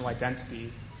national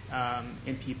identity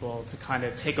in people to kind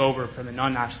of take over from the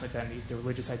non-national identities, the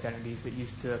religious identities that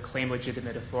used to claim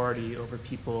legitimate authority over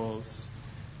people's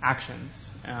actions.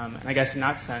 And I guess in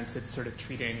that sense, it's sort of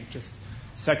treating just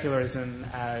secularism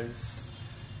as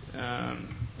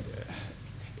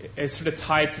it's sort of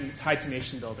tied to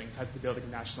nation building, tied to the building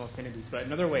of national affinities. But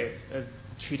another way of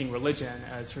treating religion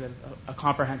as sort of a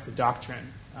comprehensive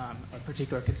doctrine, a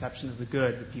particular conception of the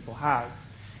good that people have.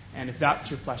 And if that's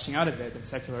your fleshing out of it, then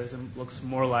secularism looks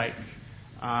more like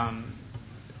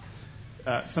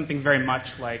something very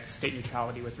much like state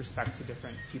neutrality with respect to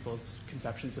different people's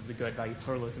conceptions of the good, value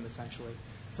pluralism, essentially.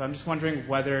 So I'm just wondering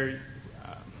whether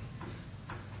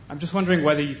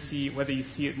you see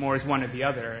it more as one or the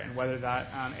other, and whether that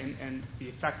and the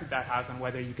effect that has on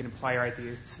whether you can apply your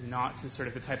ideas to sort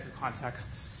of the types of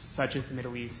contexts such as the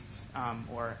Middle East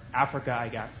or Africa, I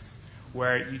guess,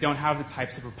 where you don't have the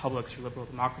types of republics or liberal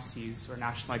democracies or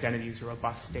national identities or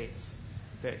robust states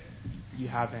that you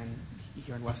have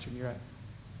here in Western Europe.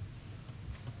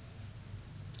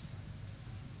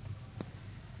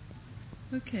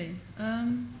 Okay.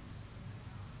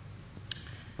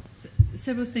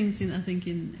 Several things I think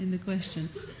in the question.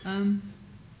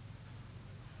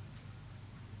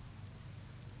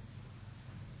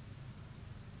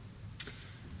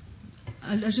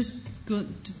 I'll just go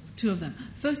to two of them.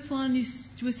 First one, you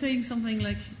were saying something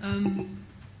like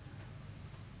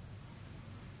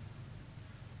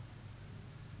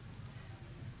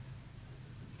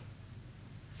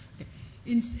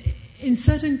in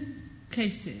certain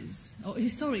cases, or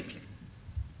historically,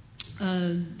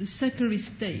 the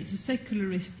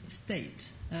secularist state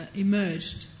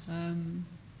emerged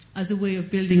as a way of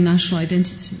building national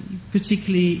identity,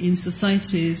 particularly in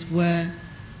societies where,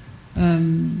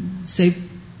 say,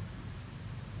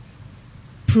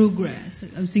 progress.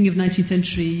 I was thinking of 19th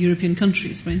century European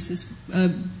countries, for instance.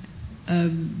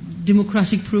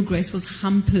 Democratic progress was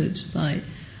hampered by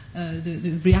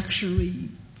the reactionary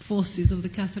forces of the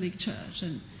Catholic Church,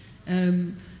 and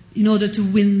in order to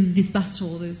win this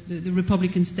battle, the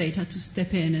Republican state had to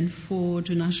step in and forge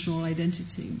a national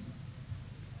identity,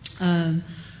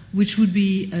 which would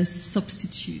be a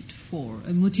substitute for,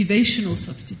 a motivational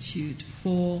substitute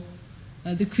for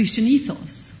the Christian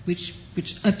ethos, which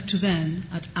up to then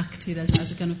had acted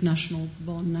as a kind of national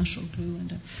bond, national glue.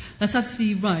 And that's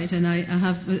absolutely right. And I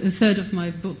have a third of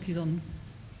my book is on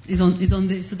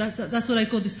this. So that's what I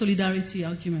call the solidarity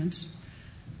argument,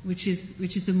 which is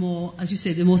the more, as you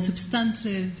say, the more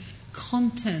substantive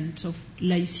content of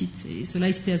laicity. So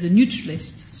laicity has a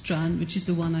neutralist strand, which is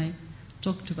the one I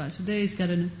talked about today. It's got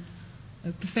a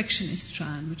perfectionist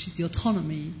strand, which is the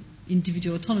autonomy,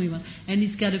 individual autonomy one, and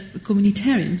it's got a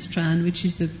communitarian strand, which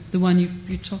is the one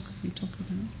you talk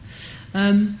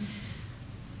about.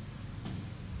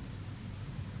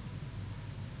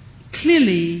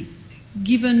 Clearly,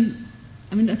 given,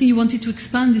 I think you wanted to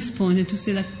expand this point and to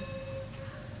say that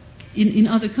in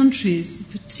other countries,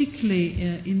 particularly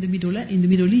in the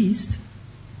Middle East,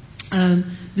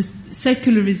 the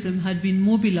secularism had been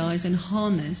mobilized and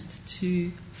harnessed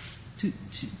to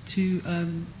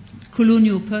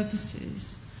colonial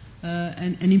purposes,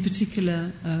 and in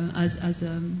particular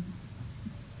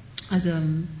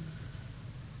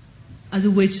as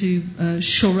a way to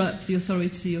shore up the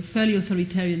authority of fairly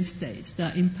authoritarian states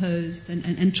that imposed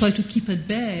and try to keep at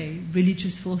bay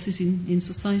religious forces in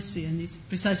society. And it's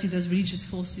precisely those religious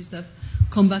forces that have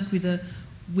come back with a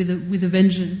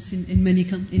vengeance in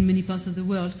many parts of the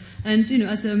world. And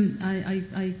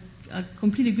I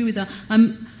completely agree with that.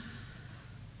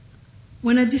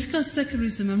 When I discuss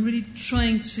secularism, I'm really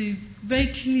trying to very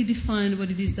clearly define what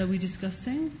it is that we're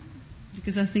discussing,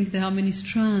 because I think there are many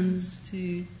strands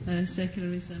to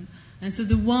secularism. And so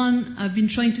the one I've been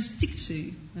trying to stick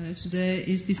to today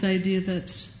is this idea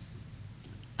that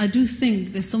I do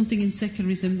think there's something in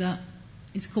secularism that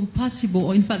is compatible,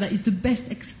 or in fact that is the best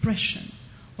expression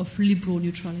of liberal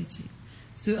neutrality.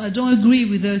 So I don't agree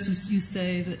with those who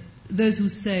say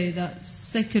that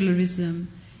secularism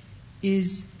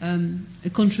is a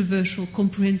controversial,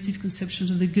 comprehensive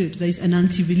conception of the good. There is an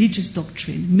anti-religious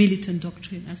doctrine, militant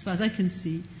doctrine, as far as I can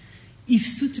see, if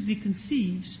suitably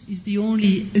conceived, is the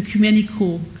only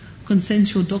ecumenical,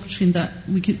 consensual doctrine that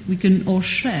we can all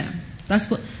share. That's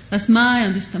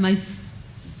my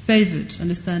favourite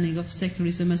understanding of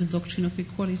secularism as a doctrine of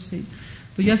equality.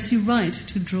 But you're absolutely right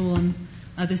to draw on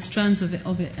other strands of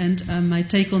it, and my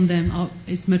take on them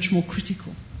is much more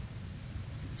critical.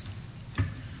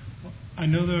 I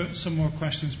know there are some more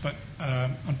questions, but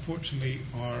unfortunately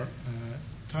our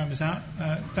time is out.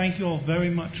 Thank you all very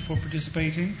much for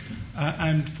participating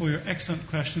and for your excellent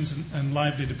questions and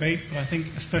lively debate. But I think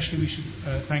especially we should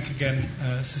thank again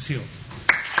Cécile.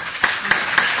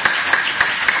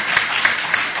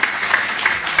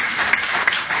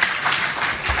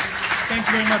 Thank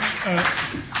you very much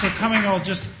for coming. I'll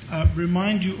just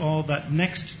remind you all that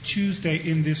next Tuesday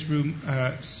in this room,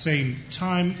 same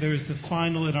time, there is the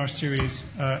final in our series.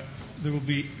 There will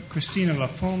be Christina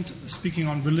Lafont speaking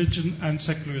on religion and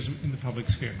secularism in the public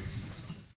sphere.